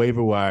out on that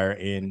waiver wire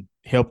and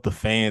help the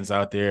fans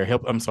out there?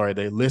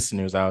 The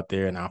listeners out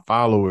there and our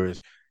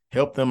followers.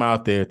 Help them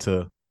out there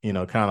to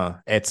kind of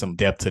add some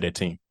depth to their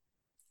team.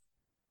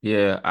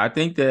 Yeah, I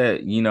think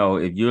that,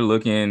 if you're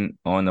looking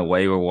on the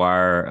waiver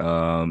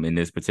wire in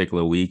this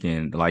particular week,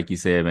 and like you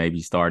said,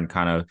 maybe starting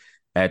kind of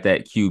at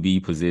that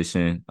QB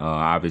position,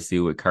 obviously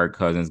with Kirk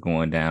Cousins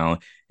going down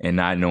and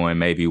not knowing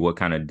maybe what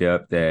kind of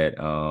depth that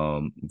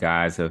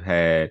guys have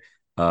had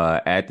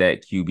at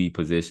that QB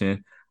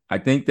position. I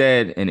think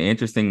that an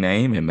interesting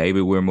name, and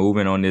maybe we're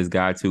moving on this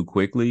guy too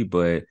quickly,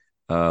 but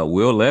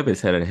Will Levis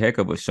had a heck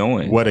of a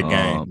showing. What a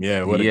game.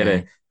 Yeah, he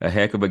had a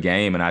heck of a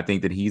game, and I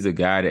think that he's a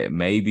guy that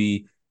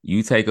maybe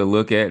you take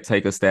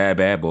a stab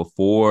at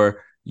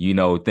before,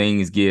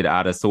 things get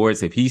out of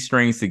sorts. If he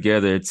strings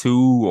together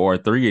 2 or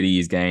 3 of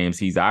these games,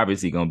 he's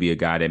obviously going to be a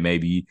guy that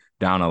maybe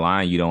down the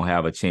line you don't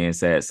have a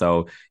chance at.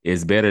 So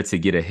it's better to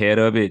get ahead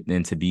of it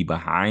than to be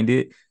behind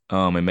it,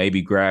 and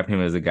maybe grab him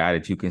as a guy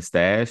that you can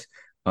stash.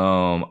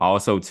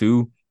 Also,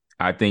 too,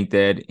 I think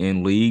that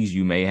in leagues,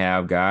 you may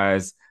have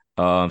guys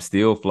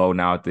still floating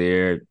out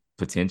there,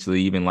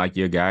 potentially even like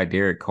your guy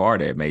Derek Carr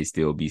that may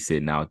still be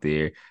sitting out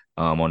there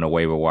on the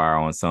waiver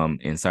wire in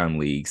some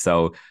leagues.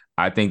 So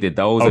I think that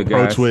those are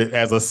guys.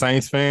 As a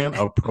Saints fan,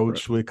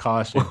 approach with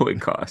caution. With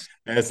caution.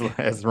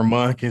 As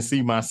Ramon can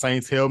see my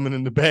Saints helmet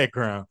in the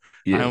background.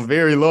 Yes. I am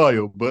very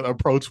loyal, but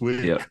approach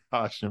with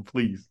caution,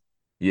 please.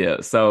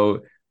 Yeah.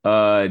 So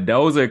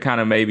those are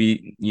kind of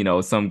maybe,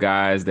 some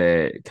guys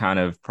that kind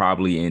of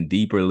probably in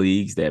deeper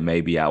leagues that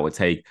maybe I would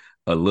take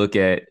a look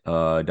at.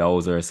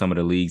 Those are some of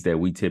the leagues that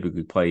we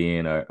typically play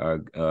in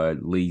are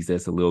leagues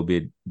that's a little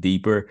bit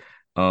deeper.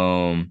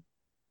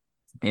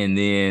 And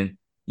then,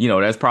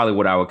 that's probably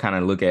what I would kind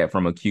of look at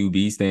from a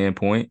QB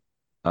standpoint.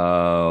 I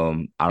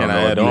don't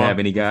know if you have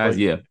any guys.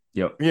 Yeah.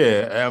 Yep.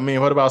 Yeah. I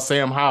mean, what about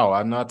Sam Howell?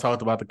 I know I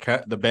talked about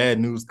the bad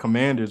news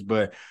Commanders,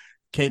 but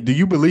do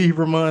you believe,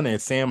 Ramon,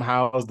 that Sam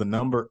Howell's the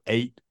number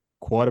 8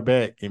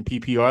 quarterback in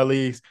PPR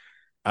leagues?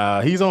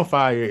 He's on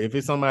fire.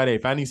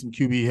 If I need some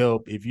QB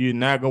help, if you're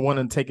not going to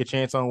want to take a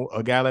chance on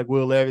a guy like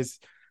Will Levis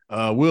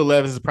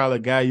is probably a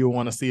guy you'll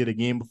want to see it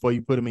again before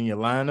you put him in your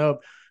lineup.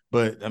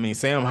 But, I mean,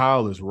 Sam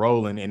Howell is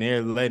rolling, and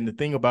they're letting the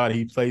thing about it,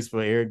 he plays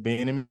for Eric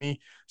Bieniemy.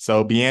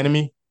 So,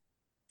 Bieniemy,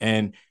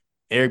 and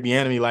Eric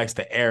Bieniemy likes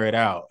to air it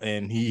out,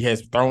 and he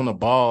has thrown the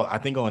ball, I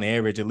think, on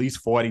average, at least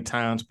 40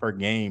 times per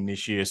game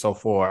this year so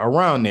far,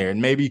 around there, and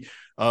maybe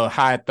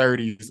high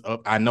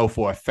 30s, I know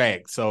for a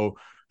fact. So,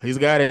 he's a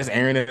guy that's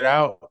airing it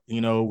out.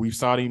 We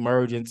saw the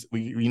emergence.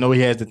 We know he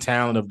has the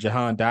talent of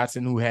Jahan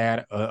Dotson, who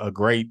had a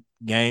great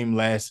game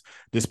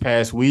this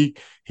past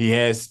week. He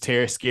has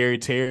Scary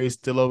Terry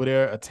still over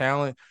there, a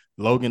talent.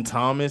 Logan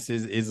Thomas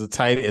is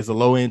a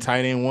low end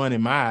tight end one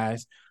in my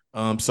eyes.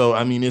 So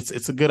I mean,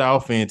 it's a good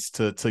offense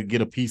to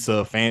get a piece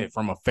of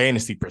from a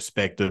fantasy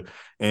perspective.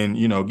 And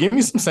give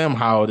me some Sam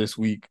Howell this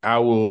week. I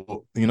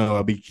will,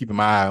 I'll be keeping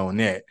my eye on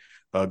that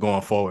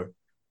going forward.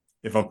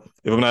 If I'm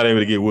not able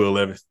to get Will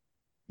Levis.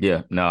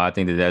 Yeah, no, I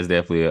think that's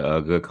definitely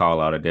a good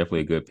call out, or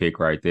definitely a good pick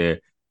right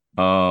there.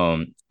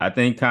 I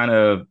think kind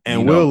of,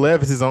 and Will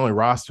Levis is only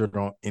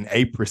rostered in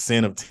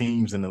 8% of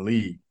teams in the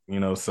league.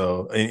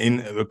 So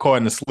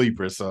according to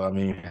sleepers. So I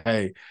mean,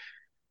 hey,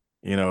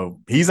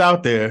 he's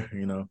out there.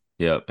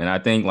 Yeah, and I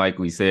think, like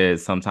we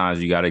said,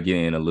 sometimes you got to get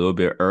in a little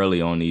bit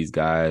early on these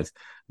guys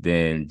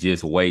than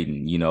just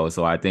waiting.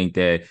 So I think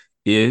that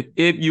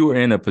if you were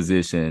in a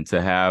position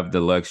to have the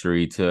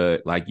luxury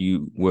to, like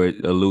you were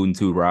alluding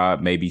to,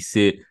 Rob, maybe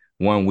sit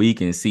 1 week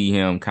and see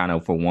him kind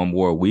of for one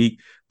more week,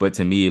 but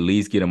to me, at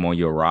least get him on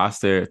your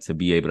roster to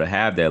be able to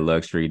have that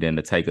luxury, than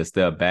to take a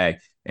step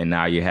back and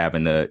now you're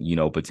having to,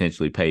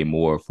 potentially pay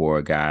more for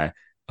a guy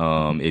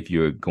if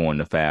you're going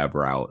the fab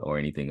route or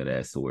anything of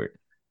that sort.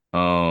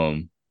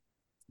 Um,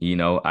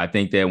 I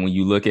think that when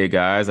you look at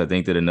guys, I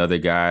think that another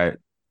guy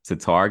to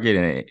target,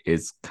 and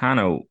it's kind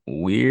of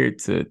weird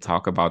to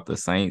talk about the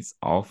Saints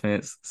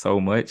offense so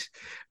much.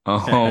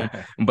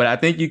 But I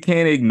think you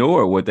can't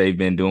ignore what they've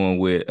been doing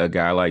with a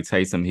guy like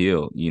Taysom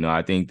Hill.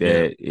 I think Yeah.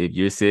 that if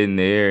you're sitting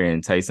there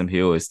and Taysom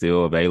Hill is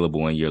still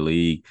available in your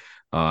league,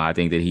 I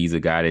think that he's a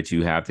guy that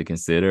you have to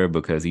consider,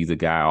 because he's a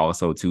guy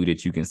also too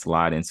that you can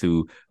slide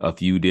into a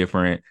few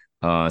different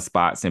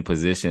spots and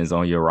positions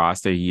on your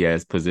roster. He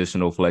has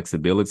positional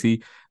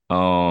flexibility.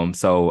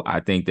 So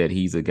I think that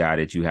he's a guy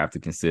that you have to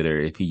consider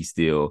if he's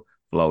still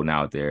floating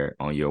out there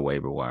on your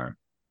waiver wire.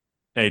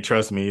 Hey,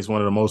 trust me, it's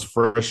one of the most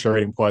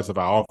frustrating parts of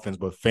our offense,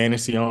 but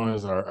fantasy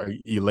owners are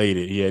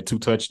elated. He had 2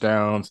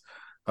 touchdowns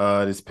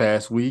this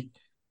past week,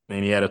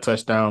 and he had a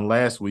touchdown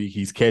last week.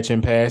 He's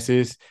catching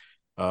passes.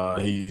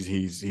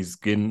 He's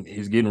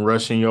getting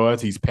rushing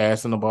yards. He's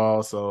passing the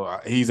ball, so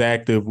he's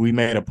active. We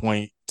made a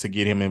point to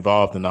get him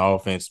involved in the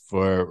offense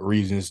for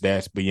reasons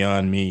that's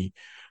beyond me.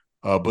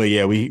 But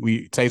yeah,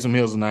 we Taysom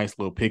Hill's a nice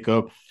little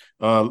pickup.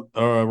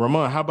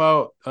 Ramon, how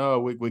about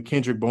with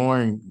Kendrick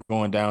Bourne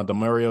going down,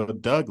 Demario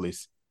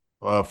Douglas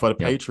for the Yep.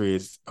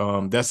 Patriots?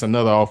 That's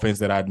another offense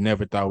that I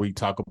never thought we'd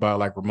talk about.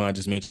 Like Ramon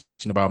just mentioned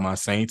about my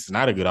Saints,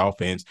 not a good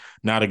offense,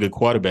 not a good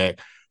quarterback.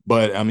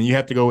 But I mean, you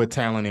have to go with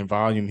talent and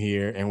volume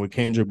here. And with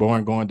Kendrick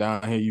Bourne going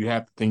down here, you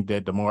have to think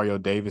that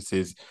Demario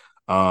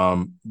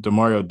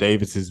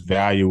Davis's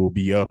value will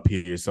be up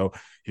here. So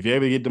if you're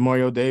able to get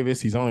Demario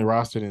Davis, he's only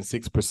rostered in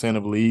 6%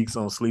 of leagues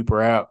on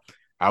Sleeper app.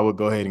 I would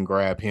go ahead and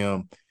grab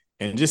him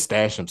and just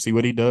stash him, see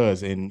what he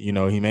does. And,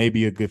 he may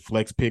be a good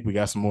flex pick. We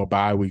got some more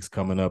bye weeks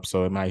coming up,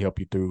 so it might help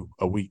you through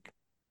a week.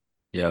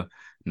 Yeah.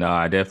 No,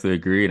 I definitely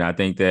agree. And I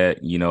think that,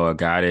 a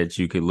guy that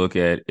you could look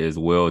at as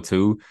well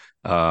too.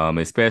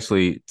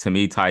 Especially to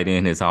me, tight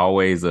end is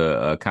always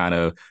a kind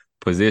of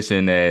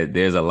position that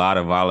there's a lot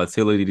of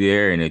volatility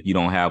there. And if you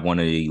don't have one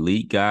of the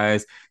elite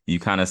guys, you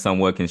kind of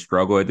somewhat can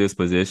struggle at this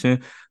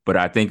position. But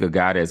I think a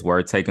guy that's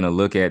worth taking a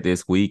look at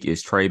this week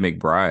is Trey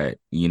McBride.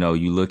 You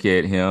look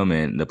at him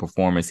and the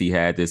performance he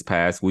had this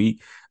past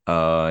week.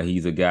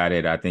 He's a guy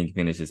that I think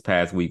finished this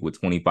past week with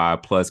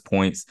 25 plus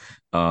points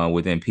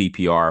within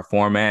PPR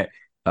format.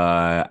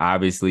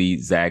 Obviously,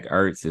 Zach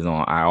Ertz is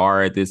on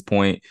IR at this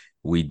point.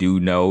 We do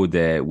know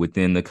that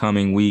within the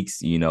coming weeks,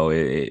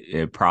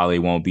 it probably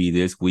won't be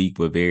this week,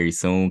 but very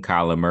soon,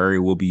 Kyler Murray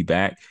will be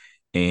back.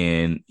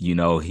 And,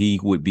 he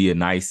would be a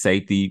nice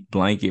safety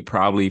blanket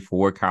probably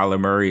for Kyler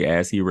Murray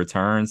as he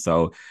returns.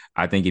 So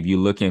I think if you're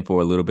looking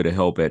for a little bit of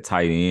help at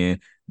tight end,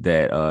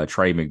 that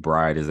Trey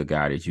McBride is a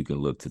guy that you can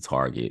look to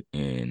target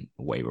in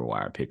waiver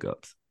wire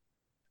pickups.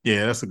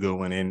 Yeah, that's a good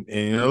one.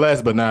 And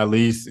last but not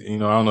least, I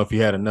don't know if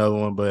you had another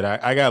one, but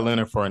I got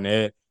Leonard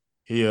Fournette.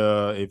 He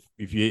if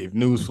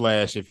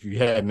newsflash, if you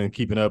hadn't been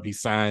keeping up, he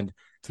signed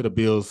to the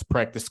Bills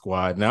practice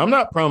squad. Now I'm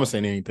not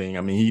promising anything.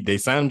 I mean, they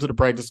signed him to the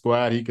practice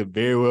squad. He could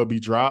very well be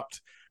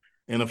dropped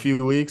in a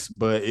few weeks,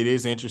 but it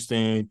is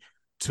interesting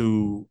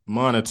to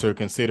monitor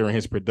considering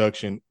his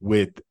production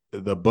with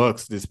the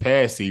Bucks this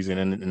past season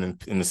and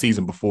in the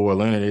season before.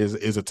 Leonard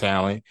is a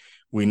talent.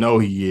 We know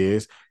he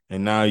is.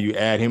 And now you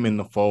add him in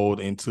the fold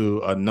into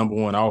a number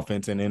one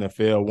offense in the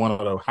NFL, one of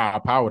the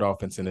high-powered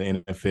offense in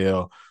the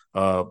NFL.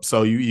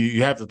 So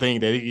you have to think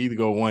that it could either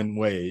go one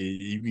way.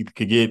 You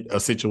could get a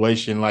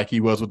situation like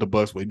he was with the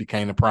Bucks where he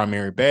became the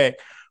primary back,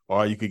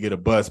 or you could get a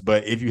bust.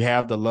 But if you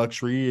have the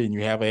luxury and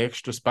you have an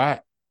extra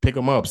spot, pick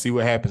them up, see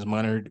what happens,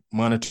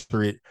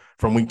 monitor it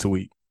from week to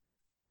week.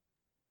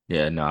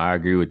 Yeah, no, I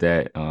agree with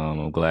that.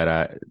 I'm glad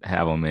I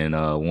have him in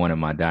one of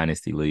my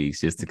dynasty leagues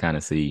just to kind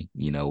of see,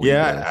 what he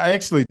Yeah, does. I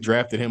actually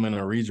drafted him in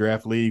a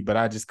redraft league, but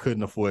I just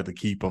couldn't afford to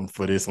keep him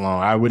for this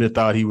long. I would have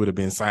thought he would have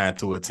been signed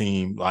to a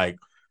team like,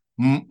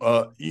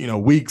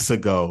 weeks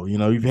ago.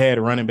 You've had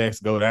running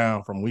backs go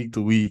down from week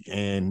to week,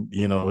 and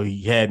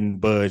he hadn't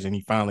budged, and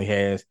he finally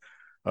has.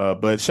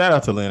 But shout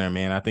out to Leonard,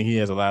 man. I think he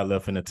has a lot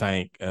left in the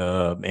tank.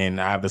 And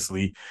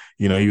obviously,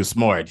 he was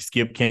smart.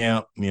 Skip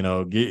camp,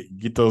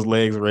 get those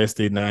legs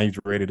rested. Now he's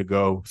ready to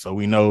go. So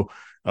we know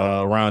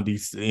around the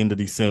end of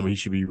December, he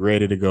should be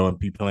ready to go and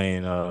be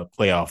playing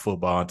playoff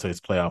football until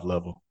his playoff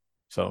level.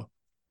 So,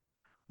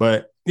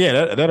 but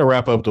yeah, that'll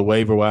wrap up the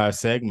waiver wire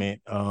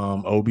segment.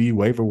 OB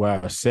waiver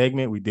wire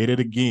segment. We did it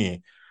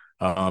again.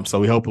 So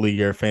we hopefully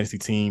your fantasy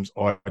teams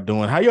are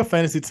doing. How your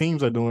fantasy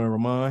teams are doing,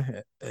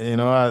 Ramon?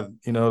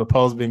 The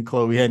poll's been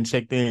closed. We hadn't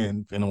checked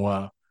in a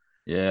while.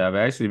 Yeah, I've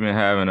actually been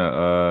having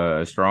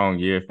a strong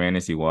year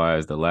fantasy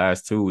wise. The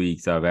last 2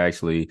 weeks, I'm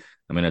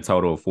in a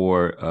total of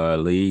four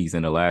leagues.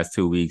 In the last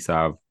 2 weeks,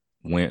 I've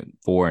went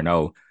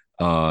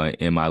 4-0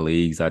 in my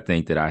leagues. I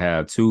think that I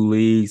have two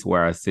leagues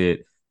where I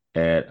sit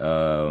at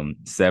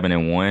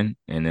 7-1,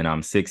 and then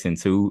I'm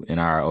 6-2 in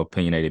our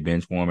opinionated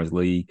bench warmers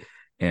league,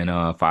 and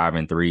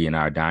 5-3 in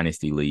our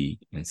dynasty league.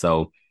 And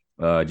so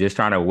just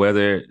trying to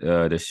weather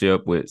the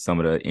ship with some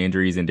of the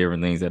injuries and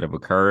different things that have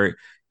occurred.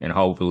 And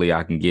hopefully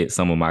I can get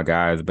some of my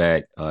guys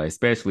back,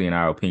 especially in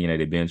our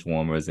opinionated bench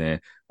warmers and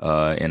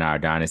in our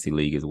dynasty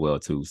league as well,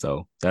 too.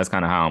 So that's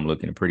kind of how I'm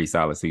looking. A pretty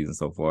solid season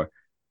so far.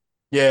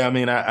 Yeah, I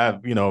mean,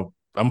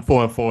 I'm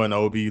 4-4 in the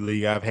OB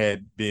league.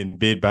 I've been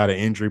bit by the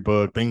injury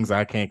bug, things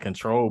I can't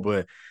control,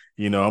 but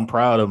I'm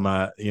proud of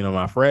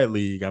my frat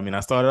league. I mean, I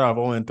started off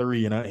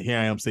 0-3, and here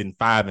I am sitting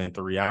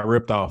 5-3. I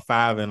ripped off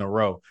 5 in a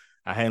row.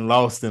 I hadn't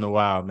lost in a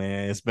while,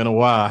 man. It's been a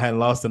while. I hadn't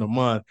lost in a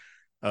month.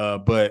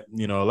 But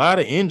a lot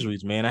of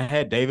injuries, man. I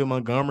had David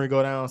Montgomery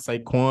go down,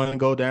 Saquon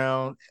go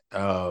down.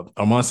 I'm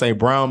gonna say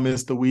Brown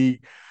missed the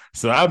week.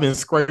 So I've been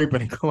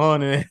scraping and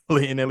clawing, and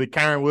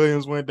Kyron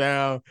Williams went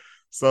down.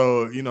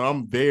 So,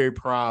 I'm very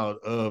proud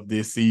of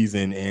this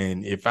season.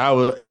 And if I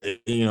were,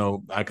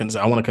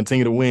 I want to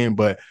continue to win,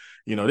 but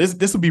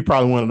this would be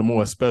probably one of the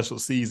more special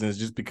seasons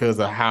just because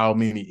of how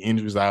many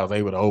injuries I was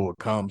able to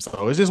overcome.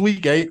 So it's just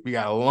week 8. We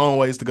got a long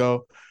ways to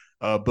go.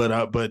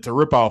 But to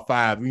rip off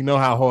 5, we know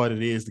how hard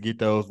it is to get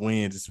those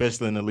wins,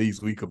 especially in the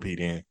leagues we compete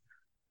in.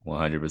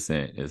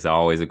 100%. It's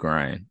always a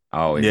grind.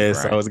 Always a Yeah,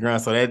 grind. so it's a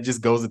grind. So that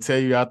just goes to tell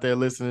you out there,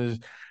 listeners,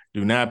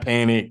 do not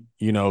panic.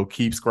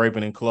 Keep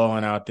scraping and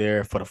clawing out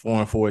there for the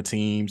 4-4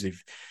 teams.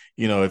 If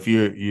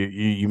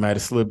you might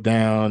have slipped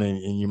down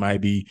and you might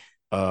be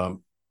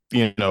down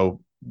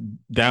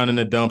in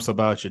the dumps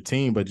about your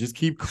team, but just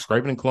keep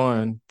scraping and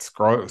clawing,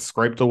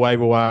 scrape the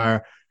waiver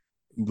wire,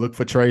 look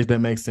for trades that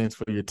make sense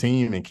for your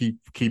team, and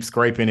keep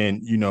scraping,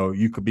 and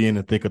you could be in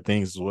the thick of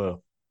things as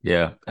well.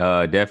 Yeah,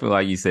 definitely.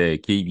 Like you said,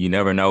 you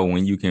never know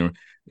when you can,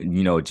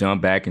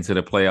 jump back into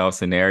the playoff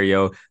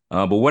scenario.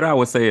 But what I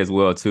would say as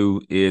well,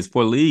 too, is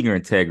for league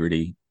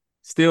integrity,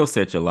 still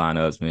set your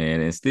lineups,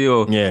 man, and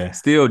still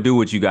do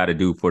what you got to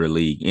do for the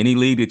league. Any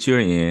league that you're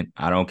in,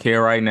 I don't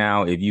care right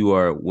now if you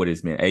are, what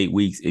it's been 8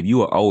 weeks, if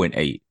you are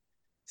 0-8,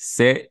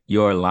 set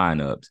your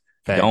lineups.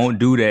 Facts. Don't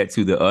do that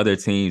to the other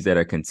teams that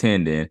are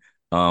contending.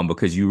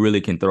 Because you really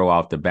can throw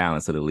off the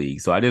balance of the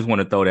league. So I just want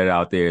to throw that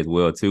out there as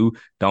well, too.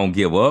 Don't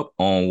give up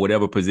on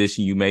whatever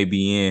position you may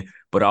be in,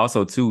 but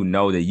also, too,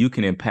 know that you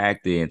can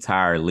impact the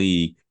entire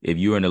league if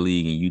you're in the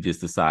league and you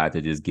just decide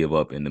to just give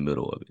up in the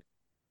middle of it.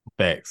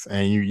 Facts.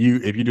 And you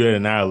if you do that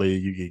in our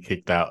league, you get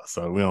kicked out.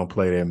 So we don't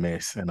play that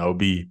mess in the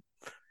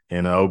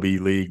OB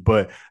league.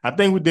 But I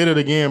think we did it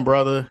again,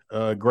 brother.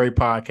 Great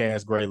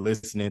podcast, great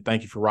listening.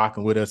 Thank you for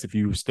rocking with us. If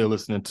you're still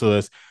listening to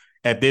us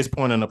at this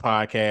point in the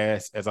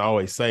podcast, as I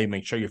always say,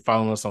 make sure you're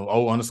following us on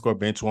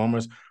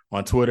O_benchwarmers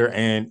on Twitter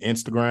and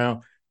Instagram.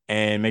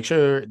 And make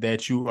sure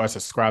that you are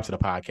subscribed to the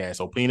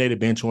podcast.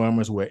 Opinionated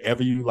Benchwarmers,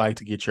 wherever you like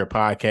to get your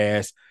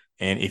podcast.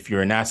 And if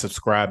you're not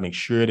subscribed, make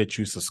sure that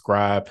you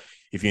subscribe.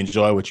 If you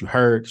enjoy what you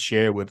heard,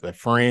 share it with a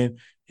friend.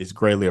 It's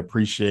greatly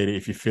appreciated.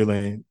 If you're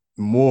feeling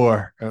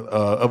more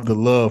of the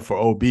love for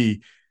OB,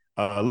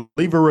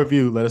 leave a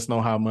review. Let us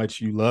know how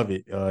much you love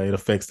it. It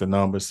affects the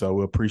numbers. So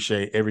we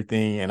appreciate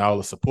everything and all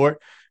the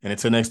support. And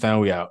until next time,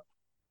 we out.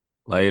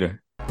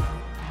 Later.